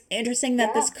 right? So it's interesting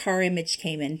that this Yeah. car image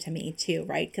came into me too,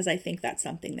 right? Because I think that's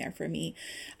something there for me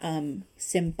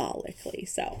symbolically.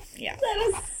 So yeah. That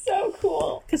is so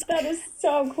cool. Because That is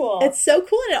so cool. it's so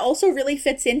cool, and it also really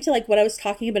fits into like what I was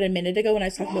talking about a minute ago when I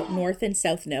was talking about north and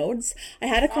south nodes. I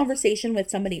had a Yes. conversation with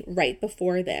somebody right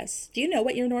before this. Do you know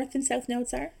what your north and south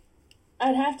nodes are?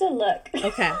 I'd have to look.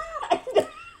 Okay.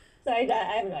 So I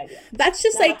have no idea. That's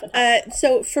just Not like off the top of my head.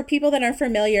 so for people that aren't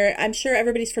familiar, I'm sure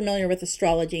everybody's familiar with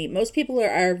astrology. Most people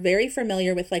are very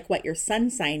familiar with like what your sun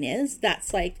sign is.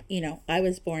 That's like, I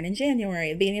was born in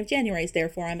January, the beginning of January,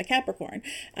 therefore I'm a Capricorn.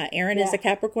 Aaron is a Yeah.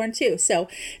 Capricorn too. So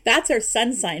that's our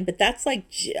sun sign, but that's like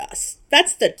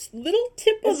that's the little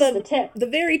tip of This is the tip. the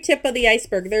very tip of the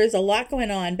iceberg. There's a lot going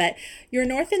on, but your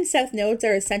north and south nodes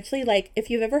are essentially like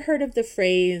if you've ever heard of the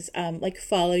phrase like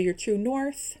follow your true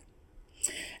north.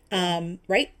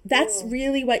 Right? That's Mm,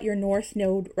 really what your north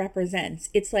node represents.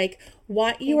 It's like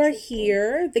what you are interesting.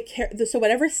 here, so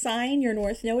whatever sign your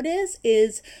north node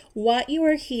is what you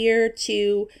are here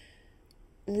to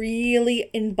really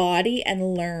embody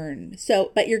and learn.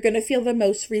 So, but you're going to feel the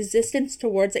most resistance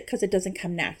towards it because it doesn't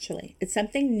come naturally. It's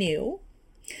something new.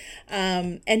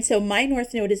 And so my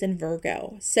north node is in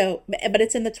Virgo. So, but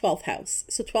it's in the 12th house.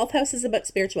 So 12th house is about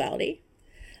spirituality,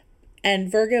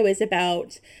 and Virgo is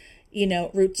about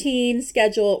routine,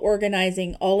 schedule,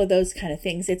 organizing, all of those kind of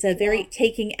things. It's a Yeah. very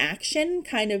taking action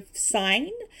kind of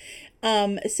sign.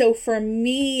 So for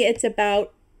me, it's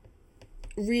about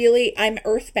really, I'm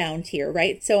earthbound here,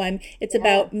 right? So it's Yeah.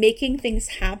 about making things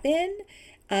happen,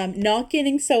 not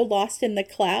getting so lost in the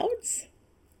clouds,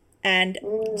 and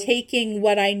Mm, taking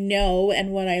what I know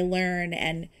and what I learn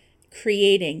and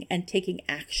creating and taking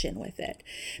action with it.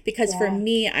 Because for yeah.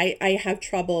 me, I have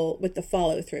trouble with the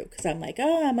follow through because I'm like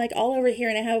all over here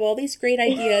and I have all these great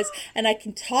ideas and I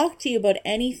can talk to you about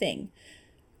anything,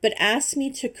 but ask me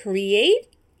to create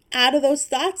out of those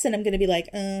thoughts and I'm going to be like,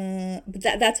 but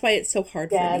that's why it's so hard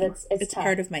for Yeah, me. it's It's tough.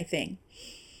 part of my thing.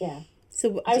 Yeah.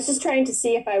 So I was just trying to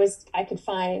see if I could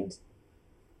find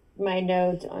my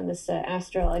nodes on this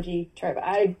astrology chart, but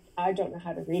I don't know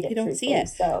how to read you it don't see truthfully. it.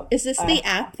 So Is this I the have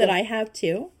app that to. I have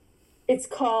too? It's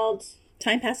called,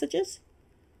 Time Passages?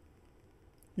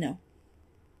 No.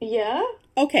 yeah.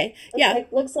 Okay. Looks Yeah.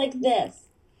 like looks like this.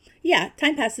 Yeah.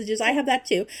 Time Passages. I have that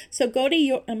too. So go to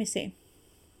your, let me see.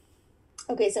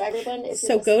 Okay, so everyone, if you're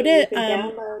So go listening, you to,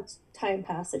 can download Time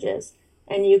Passages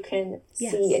and you can see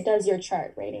yes. it does your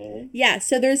chart, right, Amy? Yeah,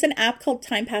 so there's an app called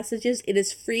Time Passages. It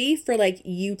is free for like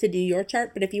you to do your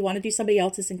chart, but if you want to do somebody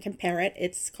else's and compare it,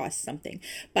 it's costs something.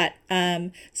 But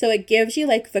so it gives you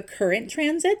like the current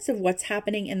transits of what's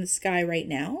happening in the sky right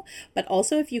now. But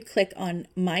also if you click on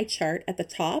my chart at the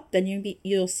top, then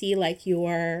you'll see like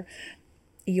your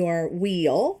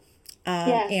wheel,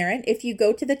 Yes. Aaron. If you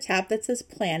go to the tab that says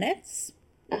planets,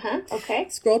 Uh-huh. Okay.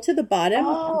 scroll to the bottom.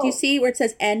 Do you Oh, see where it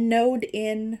says end node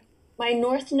in? my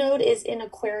north node is in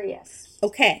Aquarius.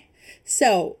 Okay.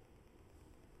 So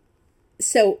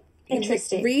so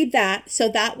Interesting. read that. So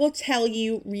that will tell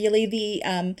you really the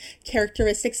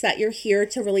characteristics that you're here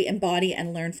to really embody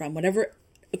and learn from, whatever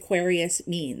Aquarius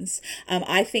means.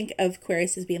 I think of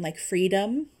Aquarius as being like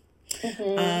freedom,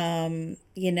 Mm-hmm.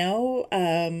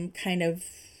 kind of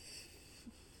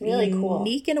Really cool.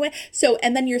 unique in a way. So,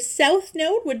 and then your south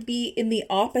node would be in the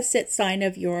opposite sign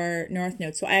of your north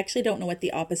node. So I actually don't know what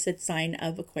the opposite sign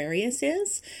of Aquarius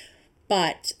is,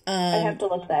 but I'd have to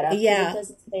look that up because it yeah,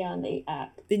 doesn't say on the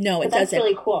app. no, But it that's doesn't.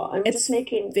 really cool. I'm just It's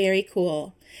making very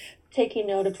cool. taking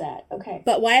note of that. Okay.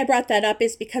 But why I brought that up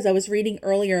is because I was reading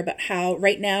earlier about how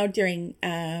right now during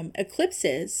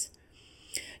eclipses,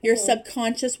 your Mm-hmm.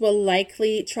 subconscious will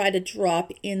likely try to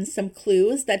drop in some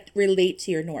clues that relate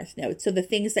to your north node. So the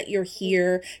things that you're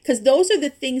here, because those are the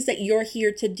things that you're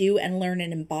here to do and learn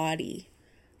and embody.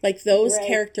 Like those Right. Okay.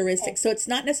 characteristics. So it's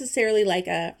not necessarily like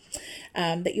a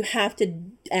that you have to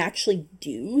actually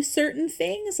do certain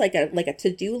things like a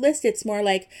to-do list. It's more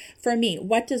like for me,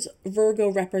 what does Virgo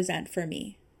represent for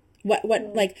me?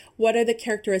 Mm, What are the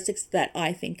characteristics that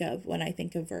I think of when I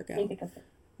think of you Virgo? think of it.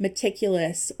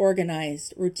 Meticulous,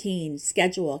 organized, routine,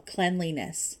 schedule,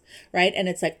 cleanliness, right? And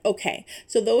it's like, okay,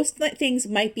 so those things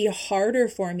might be harder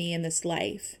for me in this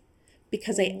life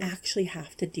because I Mm, actually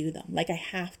have to do them. Like I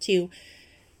have to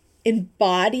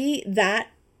embody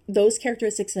those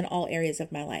characteristics in all areas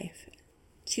of my life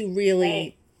to right.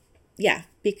 really, yeah,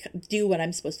 do what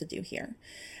I'm supposed to do here.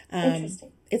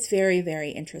 Interesting. It's very, very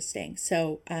interesting.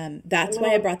 So I'm that's gonna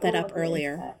why I brought I'm that gonna up look into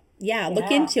earlier. that. Yeah, look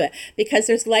Yeah. into it because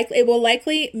there's likely it will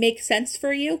likely make sense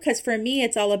for you because for me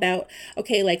it's all about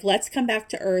okay, like let's come back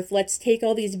to earth. Let's take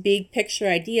all these big picture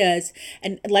ideas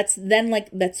and let's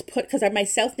put because my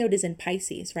south node is in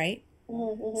Pisces, right? So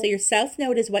Mm-hmm. your south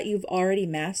node is what you've already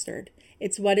mastered.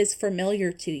 It's what is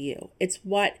familiar to you. It's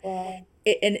what Wow.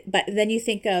 but then you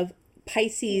think of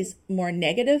Pisces more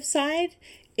negative side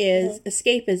is Mm-hmm.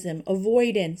 escapism,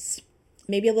 avoidance,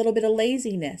 maybe a little bit of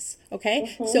laziness.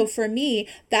 Okay. So Mm-hmm. for me,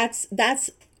 that's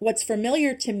what's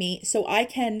familiar to me. So I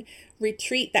can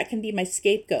retreat. That can be my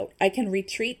scapegoat. I can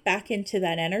retreat back into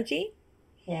that energy,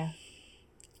 Yeah.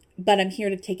 but I'm here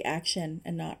to take action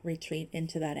and not retreat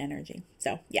into that energy.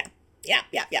 So yeah. Yeah,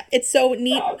 yeah, yeah. It's so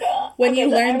neat So cool. when Okay, you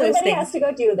so learn those everybody has things. to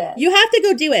go do this. You have to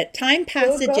go do it. Time Go do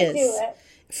passages. it. Let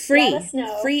Free. us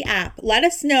know. Free app. Let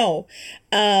us know.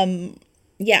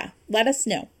 Yeah, let us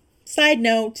know. Side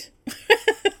note.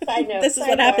 Side note, This is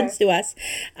what sidebar. happens to us.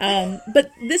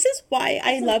 But this is why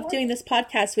I It's love doing important. this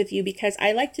podcast with you because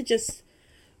I like to just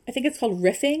I think it's called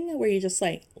riffing, where you just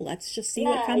like, let's just see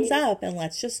what Yeah, comes you just up and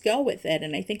let's just go with it.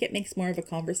 And I think it makes more of a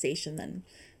conversation than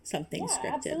something yeah,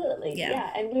 scripted. absolutely. Yeah. Yeah,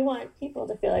 and we want people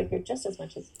to feel like you're just as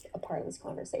much as a part of this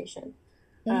conversation.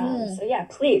 Mm-hmm. So yeah,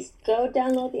 please go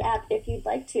download the app if you'd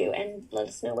like to, and let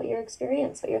us know what your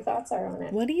experience, what your thoughts are on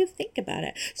it. What do you think about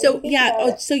it? What do you So, think yeah, about oh,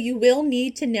 it? so you will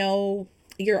need to know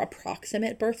your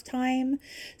approximate birth time.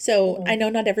 So, I Mm. know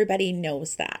not everybody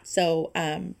knows that. So,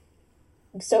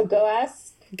 So go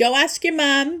ask go ask your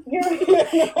mom. your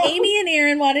mom. Amy and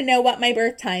Aaron want to know what my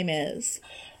birth time is.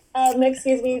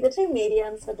 Excuse me, the two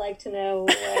mediums would like to know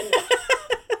when.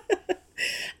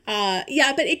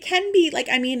 Yeah, but it can be like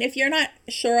I mean, if you're not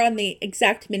sure on the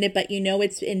exact minute, but you know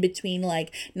it's in between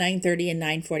like 9:30 and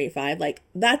 9:45, like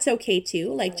that's okay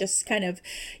too. Like just kind of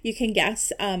you can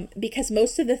guess because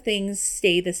most of the things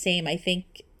stay the same. I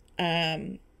think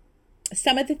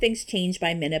some of the things change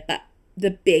by minute, but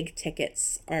the big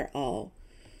tickets are all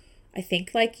I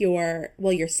think like your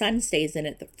sun stays in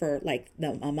it for like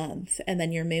a month, and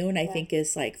then your moon I Yeah. think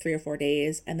is like 3 or 4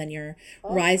 days, and then your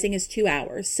Oh, rising is 2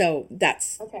 hours. So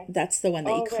okay. that's the one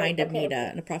that you Oh, right. kind of Okay, need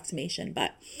okay. an approximation.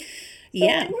 But So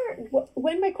yeah,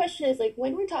 when my question is like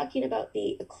when we're talking about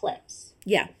the eclipse,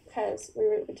 yeah, because we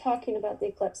were talking about the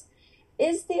eclipse,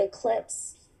 is the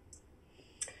eclipse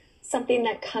something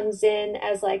that comes in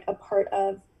as like a part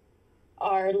of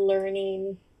our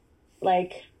learning,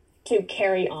 like to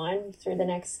carry on through the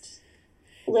next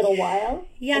little while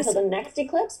until yes, the next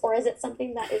eclipse, or is it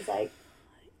something that is like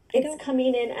I it's don't.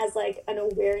 coming in as like an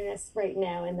awareness right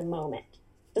now in the moment?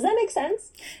 Does that make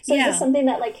sense? So is this Yeah, something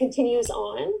that like continues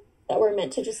on, that we're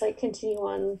meant to just like continue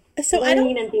on so I don't.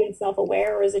 learning and being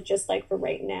self-aware, or is it just like for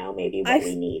right now maybe I what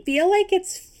we need? feel like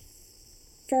it's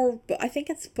for I think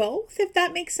it's both if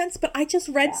that makes sense, but I just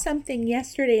read Yeah. something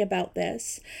yesterday about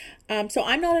this. So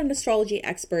I'm not an astrology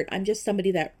expert. I'm just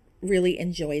somebody that really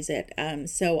enjoys it.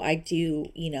 So I do,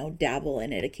 dabble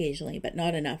in it occasionally, but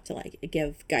not enough to like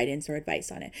give guidance or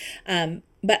advice on it.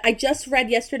 But I just read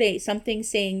yesterday something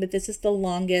saying that this is the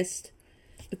longest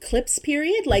eclipse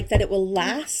period, like that it will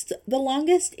last the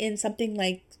longest in something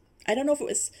like I don't know if it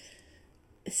was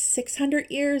 600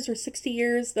 years or 60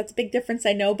 years. That's a big difference,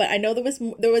 I know, but I know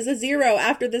there was a zero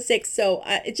after the six, so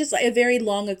it's just like a very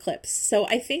long eclipse. So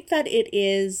I think that it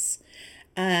is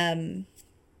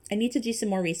I need to do some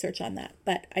more research on that,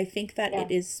 but I think that Yeah.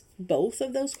 it is both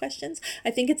of those questions. I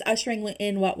think it's ushering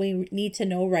in what we need to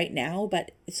know right now,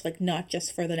 but it's like not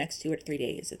just for the next 2 or 3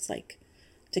 days. It's like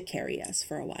to carry us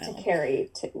for a To while. carry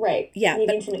to right, Yeah,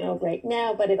 needing but to know right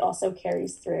now, but it also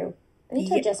carries through. I need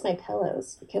to yeah, adjust my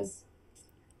pillows because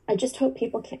I just hope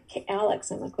people can't.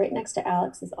 Alex, I'm like right next to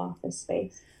Alex's office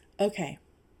space. okay.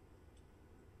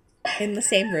 In the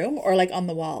same room or like on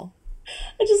the wall?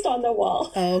 I'm just on the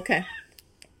wall. Oh, okay.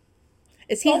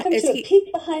 Is he Welcome is to a he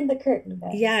peek behind the curtain,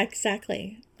 guys. Yeah,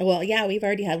 exactly. Well, yeah, we've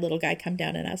already had little guy come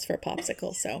down and ask for a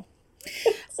popsicle, so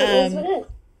So it is what it is.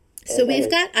 It so is what it we've is.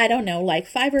 got, I don't know, like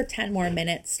 5 or 10 more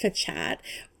minutes to chat.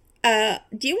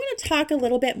 Do you want to talk a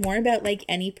little bit more about like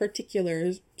any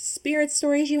particular spirit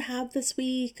stories you have this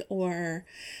week or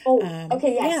Oh,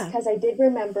 okay, yes, yeah. because I did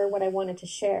remember what I wanted to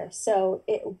share. So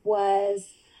it was,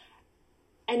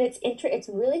 and it's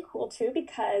really cool too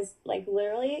because like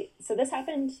literally, so this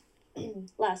happened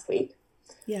last week,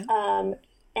 Yeah. um,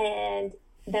 and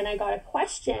then I got a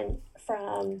question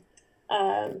from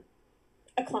um,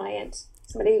 a client,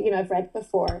 somebody I've read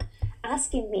before,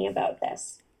 asking me about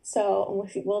this. So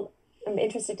well, I'm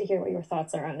interested to hear what your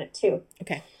thoughts are on it too.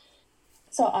 Okay.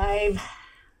 So and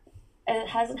it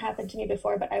hasn't happened to me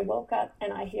before, but I woke up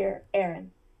and I hear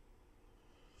Aaron,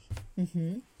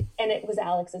 Mhm. and it was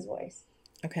Alex's voice,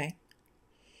 Okay.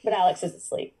 but Alex is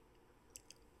asleep.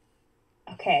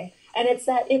 Okay. And it's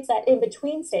that in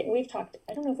between state. And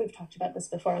I don't know if we've talked about this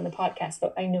before on the podcast,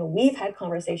 but I know we've had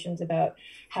conversations about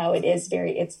how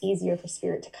it's easier for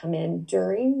spirit to come in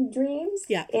during dreams,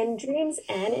 Yeah. in dreams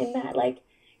and in that like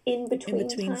in In between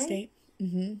between time, state.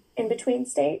 Mm-hmm. in between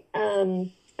state.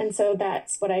 And so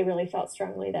that's what I really felt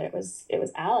strongly, that it was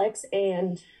Alex.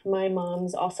 And my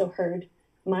mom's also heard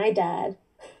my dad.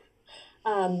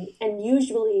 And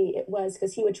usually it was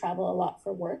because he would travel a lot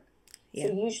for work. So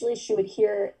Yeah. usually she would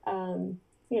hear, If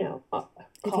he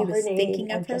call her was name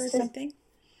thinking or of her or just his. something.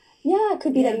 Yeah, it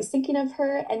could be that Yeah. he's thinking of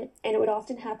her, and it would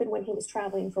often happen when he was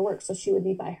traveling for work. So she would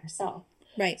be by herself.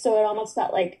 Right. So it almost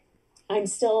felt like I'm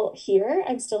still here.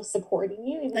 I'm still supporting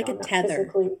you, even Like though a I'm not tether.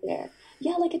 physically there.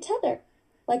 Yeah, like a tether,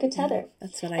 like a Yeah. tether.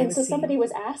 That's what I And was so seeing. somebody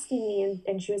was asking me,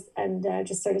 and she was, and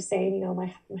just sort of saying,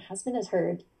 my husband has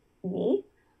heard me,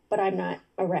 but I'm not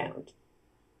around.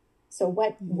 So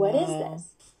what is Wow.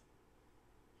 this,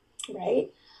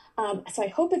 right? So I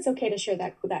hope it's okay to share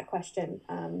that question,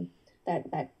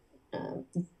 that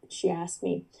she asked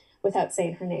me, without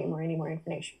saying her name or any more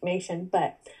information.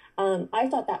 But I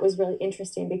thought that was really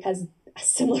interesting because a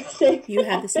similar thing You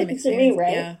had the same happened to me, experience.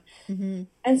 right? Yeah. Mm-hmm.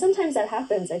 And sometimes that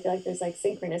happens. I feel like there's like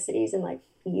synchronicities, and like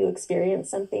you experience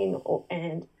something,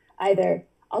 and either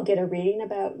I'll get a reading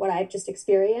about what I've just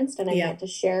experienced and I'm Yeah. meant to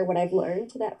share what I've learned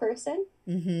to that person,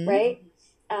 Mm-hmm. right?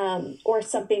 Or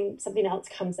something else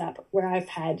comes up where I've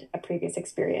had a previous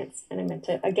experience and I meant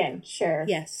to again share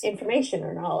Yes. information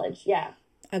or knowledge. Yeah.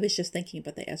 I was just thinking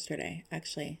about that yesterday,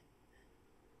 actually.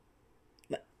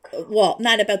 Well,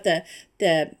 not about the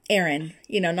Aaron,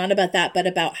 not about that, but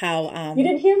about how You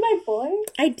didn't hear my voice?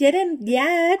 I didn't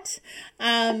yet.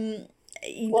 I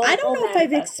don't We'll know if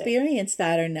I've manifest it. experienced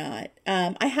that or not.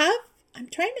 I have. I'm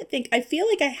trying to think. I feel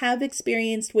like I have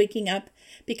experienced waking up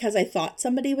because I thought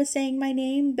somebody was saying my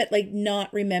name, but like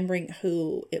not remembering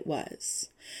who it was.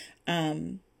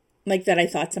 Like that I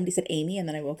thought somebody said Amy, and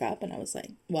then I woke up and I was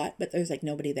like, what? But there's like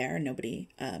nobody there and nobody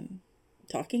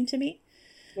talking to me,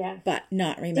 Yeah. but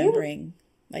not Do you? remembering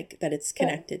like that it's Good.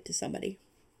 connected to somebody.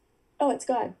 Oh, it's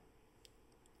gone.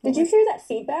 What Did you was? hear that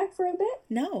feedback for a bit?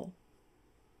 No.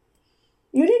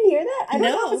 You didn't hear that? I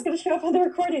don't know if it's No. going to show up on the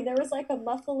recording. There was like a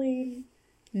muffling,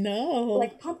 No.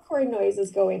 like popcorn noises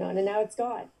going on, and now it's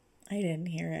gone. I didn't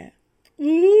hear it.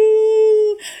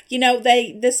 Ooh.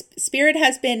 This spirit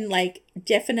has been like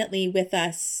definitely with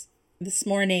us this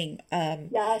morning,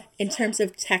 Yes. in terms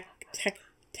of tech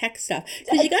stuff.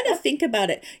 Because you got to think about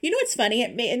it. You know what's funny?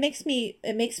 It makes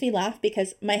me laugh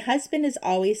because my husband has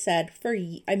always said for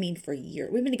years,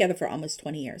 we've been together for almost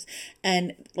 20 years,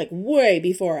 and like way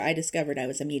before I discovered I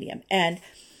was a medium, and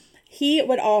he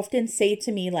would often say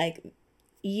to me like,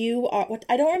 you are what,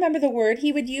 I don't remember the word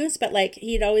he would use, but like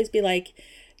he'd always be like,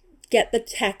 get the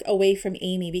tech away from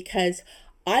Amy, because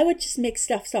I would just make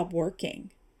stuff stop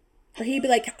working. Or he'd be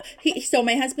like, so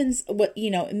my husband's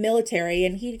military,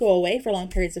 and he'd go away for long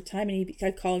periods of time, and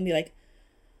I'd call and be like,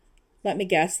 let me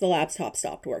guess, the laptop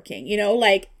stopped working,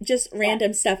 like just Yeah.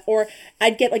 random stuff. Or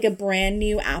I'd get like a brand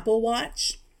new Apple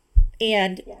Watch,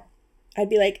 and Yeah. I'd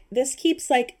be like, this keeps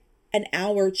like an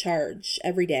hour charge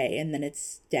every day, and then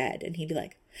it's dead. And he'd be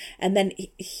like, and then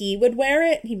he would wear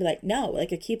it, and he'd be like, no,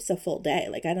 like it keeps a full day.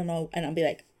 Like, I don't know. And I'd be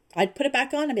like, I'd put it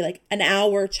back on and be like, an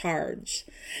hour charge.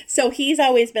 So he's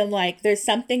always been like, there's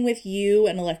something with you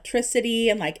and electricity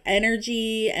and like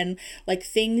energy, and like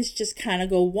things just kind of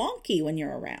go wonky when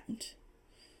you're around.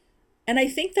 And I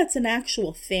think that's an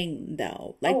actual thing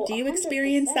though. Like, Oh, do you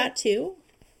experience 100%. that too?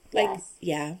 Like, Yes.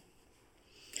 yeah.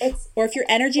 It's Or if your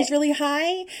energy's it, really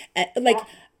high, like yeah.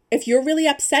 if you're really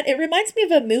upset, it reminds me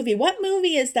of a movie. What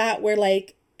movie is that where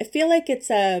like I feel like it's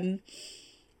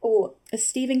Oh, a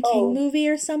Stephen King oh, movie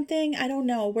or something? I don't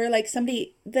know. Where like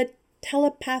somebody, the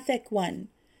telepathic one.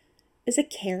 Is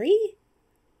it Carrie?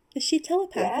 Is she yes.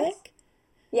 telepathic?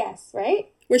 Yes, right?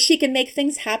 Where she can make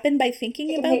things happen by thinking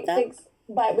She can about make them? things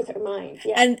but with her mind.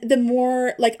 Yeah. And the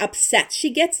more like upset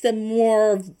she gets, the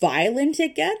more violent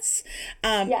it gets.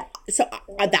 Um, Yeah. so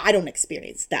I don't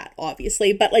experience that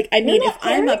obviously, but like I You're mean, if not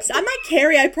I'm Carrie? upset, I'm not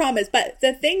Carrie, I promise. But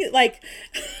the thing, like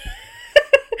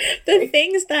the Sorry.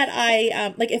 things that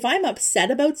I like, if I'm upset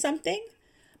about something,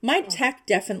 my Yeah. tech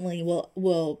definitely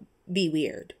will be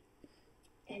weird.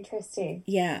 Interesting.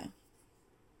 Yeah.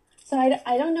 So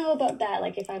I don't know about that,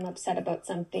 like if I'm upset about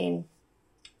something,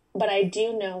 but I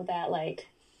do know that like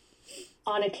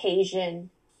on occasion,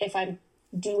 if I'm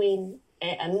doing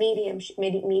a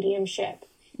mediumship,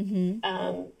 Mm-hmm.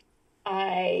 um,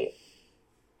 I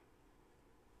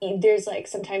there's like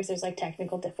sometimes there's like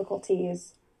technical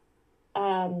difficulties,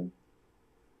 um,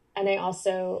 And I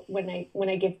also, when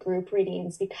I give group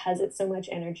readings, because it's so much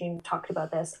energy, and we talked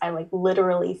about this, I like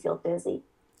literally feel dizzy.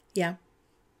 Yeah.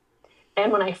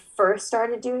 And when I first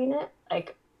started doing it,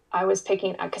 like I was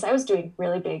picking, because I was doing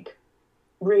really big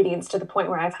readings to the point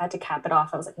where I've had to cap it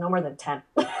off. I was like, no more than 10.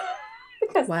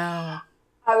 Because Wow.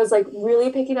 I was like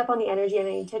really picking up on the energy and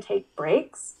I need to take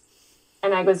breaks.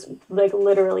 And I was like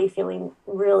literally feeling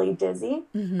really dizzy.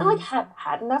 Mm-hmm. I like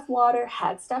had enough water,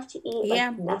 had stuff to eat, Yeah.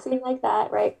 like nothing like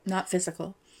that, right? Not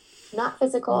physical. Not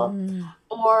physical. Mm-hmm.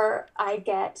 Or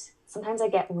sometimes I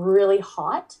get really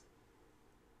hot.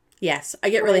 Yes, I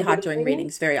get when really I'm hot doing during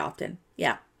readings very often.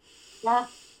 Yeah. Yeah,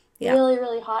 Yeah. really,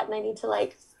 really hot, and I need to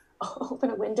like open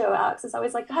a window out because it's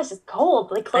always like, gosh, it's cold.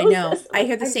 Like, I close know. this. I Like,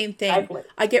 hear the same I've thing.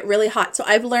 I get really hot. So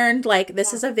I've learned like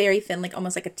this is a very thin, like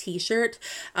almost like a t-shirt.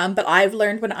 But I've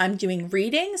learned when I'm doing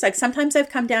readings, like sometimes I've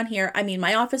come down here. I mean,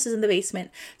 my office is in the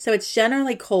basement, so it's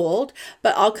generally cold,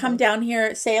 but I'll come down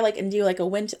here, say like, and do like a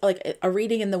winter, like a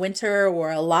reading in the winter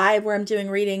or a live where I'm doing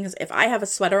readings. If I have a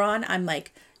sweater on, I'm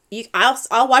like,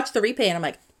 I'll watch the replay and I'm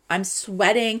like, I'm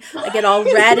sweating. I get all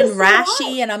red and so hot.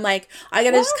 rashy, and I'm like, I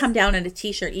gotta just Yes. come down in a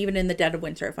t-shirt, even in the dead of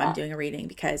winter, if I'm Yeah. doing a reading,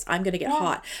 because I'm gonna get Yeah.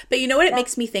 hot. But you know what it Yeah.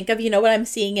 makes me think of? You know what I'm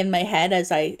seeing in my head as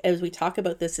we talk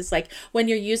about this is like when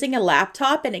you're using a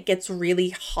laptop and it gets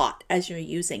really hot as you're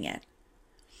using it.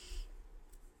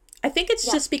 I think it's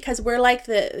Yeah. just because we're like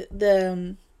we're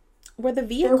the We're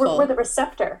vehicle. the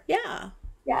receptor. Yeah.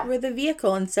 Yeah. We're the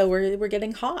vehicle, and so we're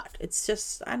getting hot. It's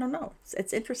just, I don't know.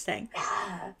 It's interesting.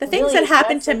 Yeah. The things Really, that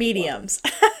happen that's to like, mediums.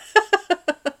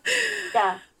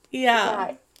 yeah. Yeah.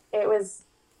 Yeah. It was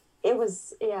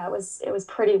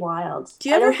pretty wild. Do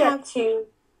you I ever don't have get too,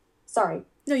 sorry.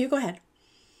 No, you go ahead.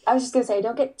 I was just gonna say I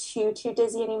don't get too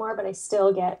dizzy anymore, but I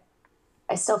still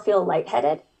feel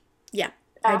lightheaded Yeah,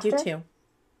 I do after. too.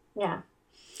 Yeah.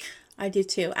 I do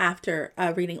too after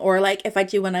reading, or like if I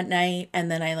do one at night and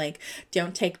then I like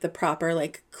don't take the proper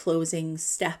like closing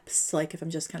steps, like if I'm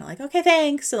just kind of like, okay,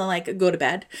 thanks, and then like go to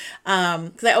bed.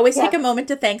 Because I always take Yeah. a moment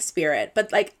to thank spirit,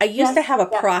 but like I used to Yes. have a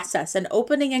Yeah. process, an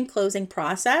opening and closing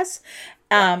process,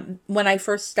 Yeah. when I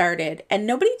first started, and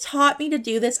nobody taught me to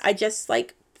do this. I just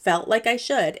like felt like I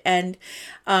should, and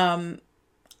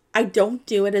I don't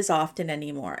do it as often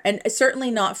anymore. And certainly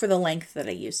not for the length that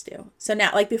I used to. So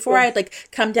now, like before, I'd Yes. like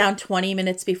come down 20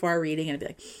 minutes before a reading and I'd be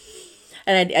like,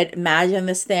 and I'd imagine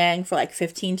this thing for like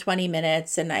 15, 20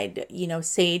 minutes and I'd,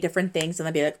 say different things and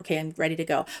I'd be like, okay, I'm ready to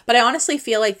go. But I honestly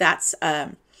feel like that's,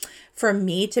 for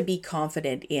me to be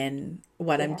confident in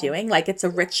what I'm Yeah. doing. Like it's a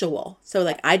ritual. So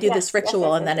like I do this Yes. Yes. ritual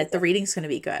Yes. and Yes. then Yes. the Yes. reading's going to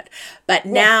be good. But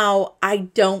Yes. now I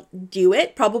don't do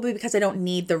it probably because I don't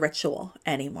need the ritual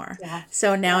anymore. Yeah.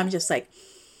 So now Yeah. I'm just like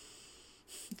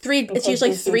You it's take usually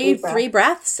these three deep breaths.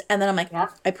 breaths and then I'm like Yeah.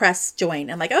 I press join.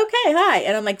 I'm like, okay, hi,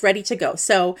 and I'm like ready to go.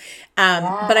 So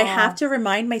but I have Yeah. to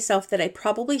remind myself that I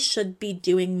probably should be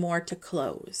doing more to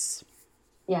close.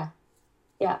 Yeah.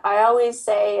 Yeah. I always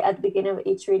say at the beginning of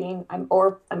each reading, I'm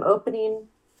opening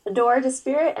the door to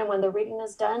spirit, and when the reading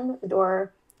is done, the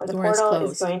door or the Door is portal is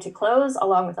closed. going to close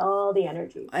along with all the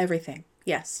energy. Everything.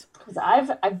 Yes. Because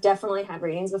I've definitely had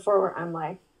readings before where I'm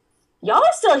like, y'all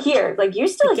are still here. Like you're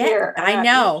still here. I You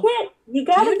know. can't. You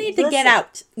gotta You need to get listen.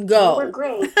 out. You were Go.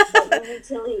 great, but you need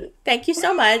to leave. Thank you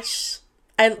so much.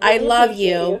 I Really love appreciate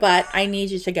you, you. but I need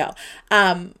you to go.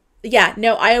 Yeah,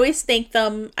 no, I always thank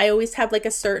them. I always have like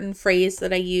a certain phrase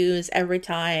that I use every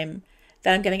time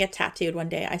that I'm gonna get tattooed one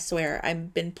day. I swear.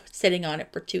 I've been sitting on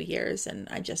it for 2 years, and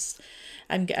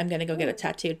I'm gonna go get it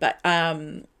tattooed. But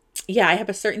yeah, I have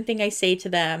a certain thing I say to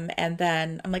them, and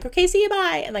then I'm like, okay, see you,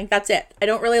 bye, and like that's it. I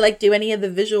don't really like do any of the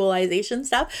visualization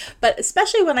stuff, but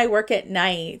especially when I work at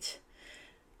night.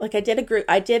 Like I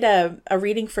did a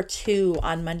reading for 2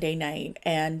 on Monday night,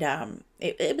 and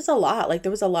it was a lot. Like there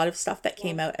was a lot of stuff that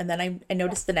came out, and then I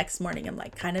noticed the next morning I'm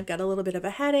like kind of got a little bit of a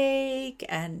headache,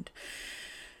 and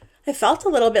I felt a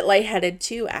little bit lightheaded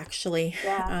too, actually.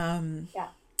 Yeah. Yeah.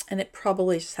 And it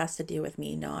probably just has to do with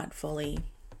me not fully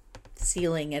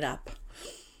sealing it up.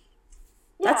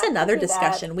 That's Yeah. It another could be that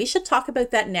discussion. We should talk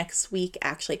about that next week,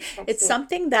 actually. next It's week.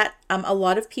 something that a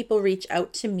lot of people reach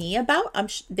out to me about.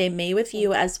 They may with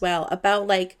you as well, about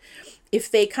like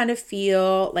if they kind of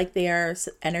feel like they are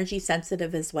energy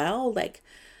sensitive as well. Like,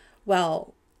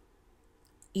 well,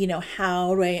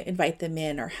 how do I invite them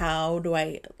in, or how do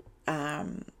I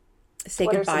say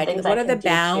What are some goodbye to them? things What I are the can do to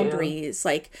boundaries,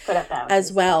 like, put up as boundaries?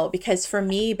 Yeah. well? Because for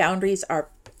me, boundaries are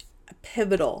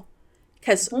pivotal.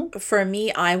 Because for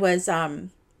me, I was,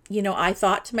 I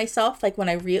thought to myself, like when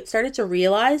I started to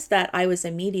realize that I was a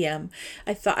medium,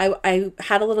 I thought I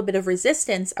had a little bit of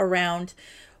resistance around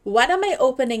what am I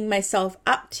opening myself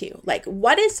up to? Like,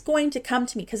 what is going to come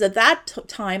to me? Because at that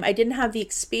time, I didn't have the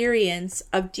experience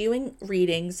of doing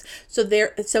readings. So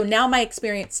now my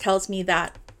experience tells me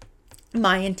that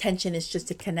my intention is just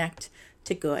to connect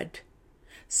to good.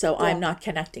 So I'm not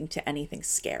connecting to anything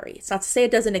scary. It's not to say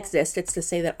it doesn't exist. It's to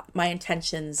say that my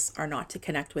intentions are not to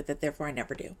connect with it. Therefore, I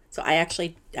never do. So I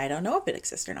don't know if it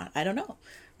exists or not. I don't know,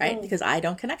 right? Because I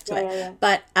don't connect to it.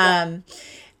 But,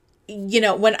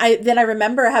 when I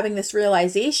remember having this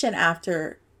realization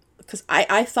after, because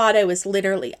I thought I was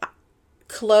literally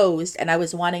closed and I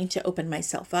was wanting to open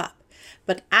myself up.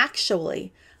 But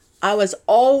actually, I was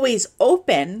always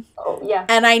open. Oh, yeah.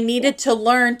 And I needed to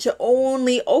learn to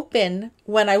only open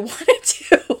when I wanted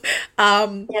to.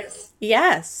 Yes.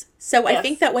 Yes. So I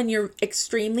think that when you're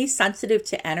extremely sensitive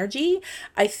to energy,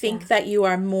 I think that you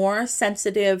are more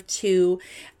sensitive to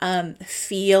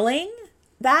feeling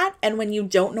that. And when you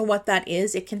don't know what that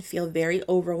is, it can feel very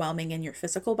overwhelming in your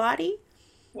physical body.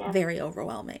 Yeah. Very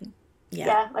overwhelming. Yeah.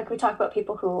 Yeah. Like we talk about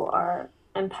people who are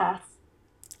empaths.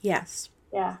 Yes.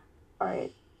 Yeah. All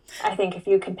right. I think if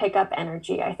you can pick up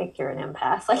energy, I think you're an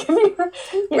empath. Like if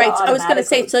you're, right. I was going to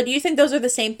say, so do you think those are the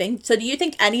same thing? So do you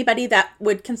think anybody that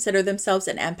would consider themselves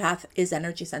an empath is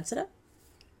energy sensitive?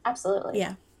 Absolutely.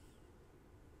 Yeah.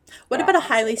 What about a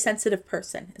highly sensitive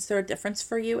person? Is there a difference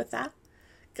for you with that?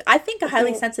 I think a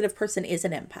highly sensitive person is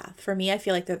an empath. For me, I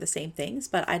feel like they're the same things,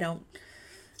 but I don't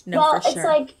know for sure. It's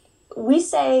like we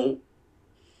say,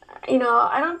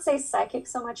 I don't say psychic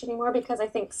so much anymore because I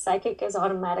think psychic is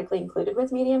automatically included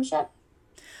with mediumship.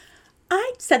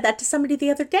 I said that to somebody the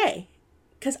other day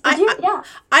because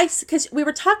because we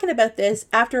were talking about this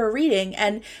after a reading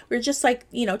and we were just like,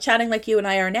 chatting like you and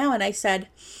I are now. And I said,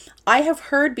 I have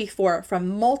heard before from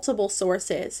multiple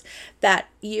sources that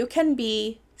you can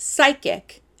be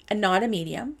psychic and not a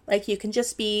medium. Like you can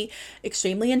just be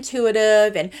extremely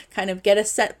intuitive and kind of get a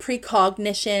set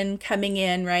precognition coming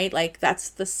in, right? Like that's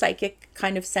the psychic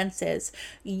kind of senses.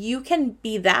 You can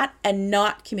be that and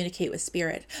not communicate with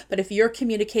spirit. But if you're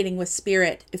communicating with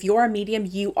spirit, if you're a medium,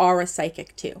 you are a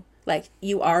psychic too. Like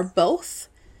you are both,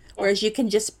 whereas you can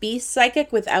just be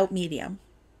psychic without medium.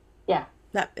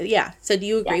 Yeah. So do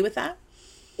you agree with that?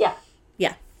 Yeah.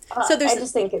 Yeah. So I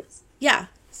just think it's... Yeah.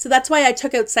 So that's why I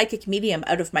took out psychic medium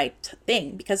out of my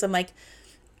thing because I'm like,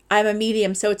 I'm a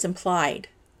medium, so it's implied.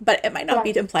 But it might not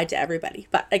be implied to everybody.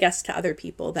 But I guess to other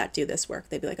people that do this work,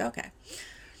 they'd be like, okay.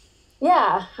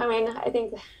 Yeah. I mean, I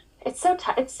think it's so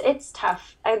tough. It's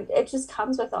tough. It just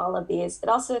comes with all of these. It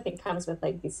also, I think, comes with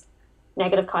like these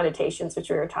negative connotations, which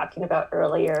we were talking about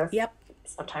earlier. Yep.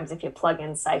 Sometimes if you plug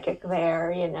in psychic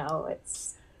there,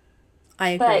 it's... I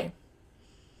agree. But,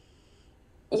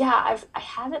 yeah, I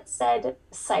haven't said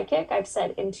psychic. I've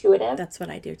said intuitive. That's what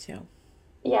I do too.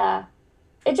 Yeah.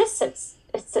 It sits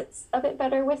a bit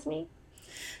better with me.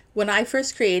 When I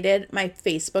first created my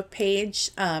Facebook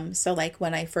page, so like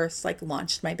when I first like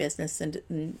launched my business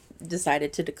and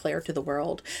decided to declare to the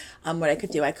world what I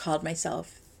could do, I called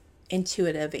myself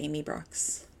Intuitive Amy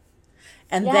Brooks.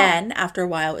 And then after a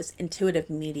while it was Intuitive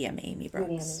Medium Amy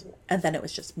Brooks. And then it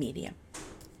was just medium.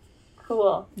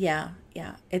 Cool. Yeah.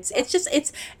 It's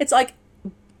like,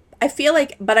 I feel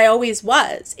like, but I always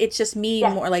was. It's just me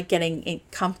more like getting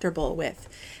comfortable with.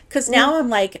 Because now I'm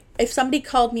like, if somebody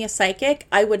called me a psychic,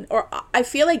 I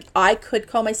feel like I could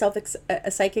call myself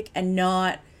a psychic and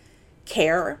not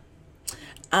care.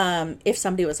 If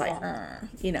somebody was like,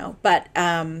 but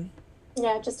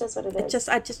yeah, it just is what it is.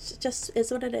 Just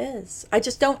is what it is. I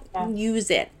just don't use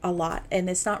it a lot, and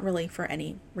it's not really for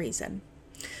any reason.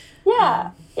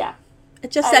 Yeah,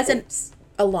 It just doesn't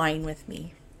align with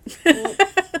me.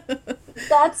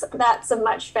 That's a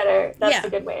much better. That's a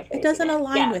good way of phrasing it. It doesn't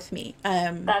align with me.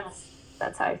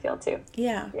 That's how I feel too.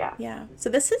 Yeah. So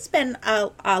this has been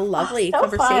a lovely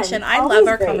conversation. Fun. I love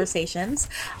our conversations.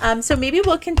 So maybe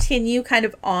we'll continue kind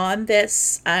of on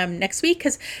this next week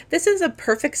because this is a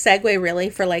perfect segue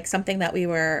really for like something that we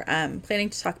were planning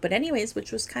to talk about anyways,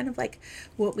 which was kind of like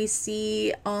what we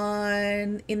see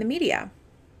in the media.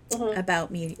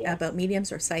 About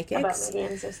mediums or psychics.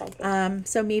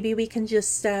 So maybe we can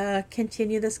just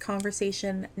continue this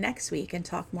conversation next week and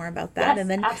talk more about that, and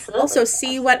then also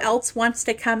see what else wants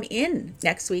to come in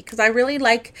next week. Because I really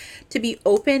like to be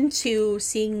open to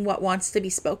seeing what wants to be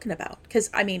spoken about. Because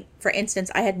I mean, for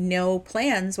instance, I had no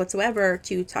plans whatsoever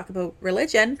to talk about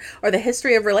religion or the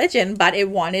history of religion, but it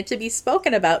wanted to be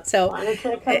spoken about. So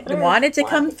it wanted to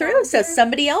come through. So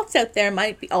somebody else out there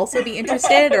might also be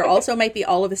interested, or also might be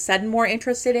all of a sudden more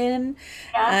interested in.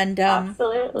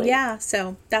 Absolutely.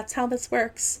 So that's how this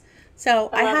works. So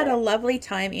I had a lovely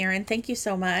time, Erin. Thank you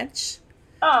so much.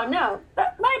 Oh no,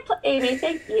 Amy,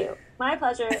 thank you. My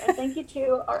pleasure. And thank you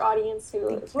to our audience who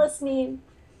is listening.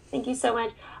 Thank you so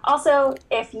much. Also,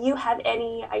 if you have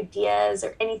any ideas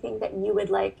or anything that you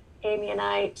would like Amy and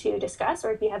I to discuss,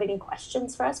 or if you have any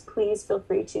questions for us, please feel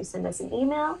free to send us an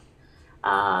email.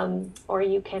 Or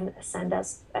you can send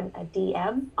us a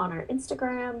DM on our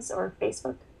Instagrams or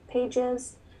Facebook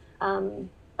pages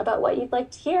about what you'd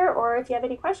like to hear, or if you have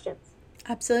any questions.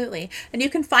 Absolutely. And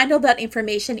you can find all that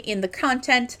information in the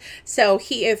content. So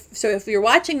if you're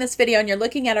watching this video and you're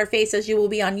looking at our faces, you will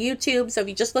be on YouTube. So if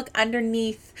you just look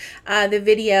underneath the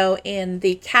video in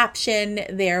the caption,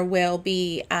 there will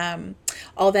be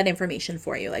all that information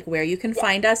for you, like where you can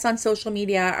find us on social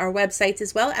media, our websites,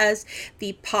 as well as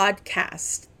the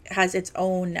podcast has its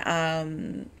own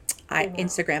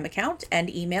Instagram account and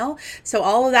email. So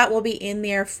all of that will be in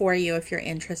there for you if you're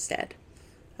interested.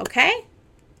 Okay?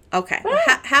 Okay.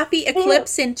 Happy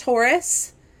eclipse in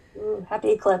Taurus.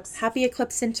 Happy eclipse. Happy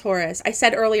eclipse in Taurus. I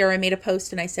said earlier, I made a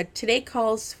post and I said, today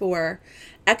calls for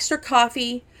extra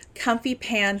coffee, comfy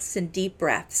pants, and deep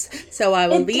breaths. So I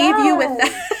will leave you with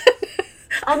that.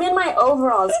 I'm in my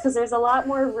overalls because there's a lot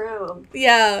more room.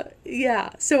 Yeah.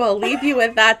 So I'll leave you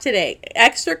with that today.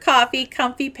 Extra coffee,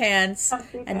 comfy pants,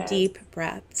 and deep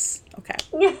breaths. Okay.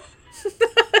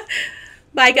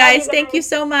 Bye, guys. Thank you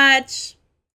so much.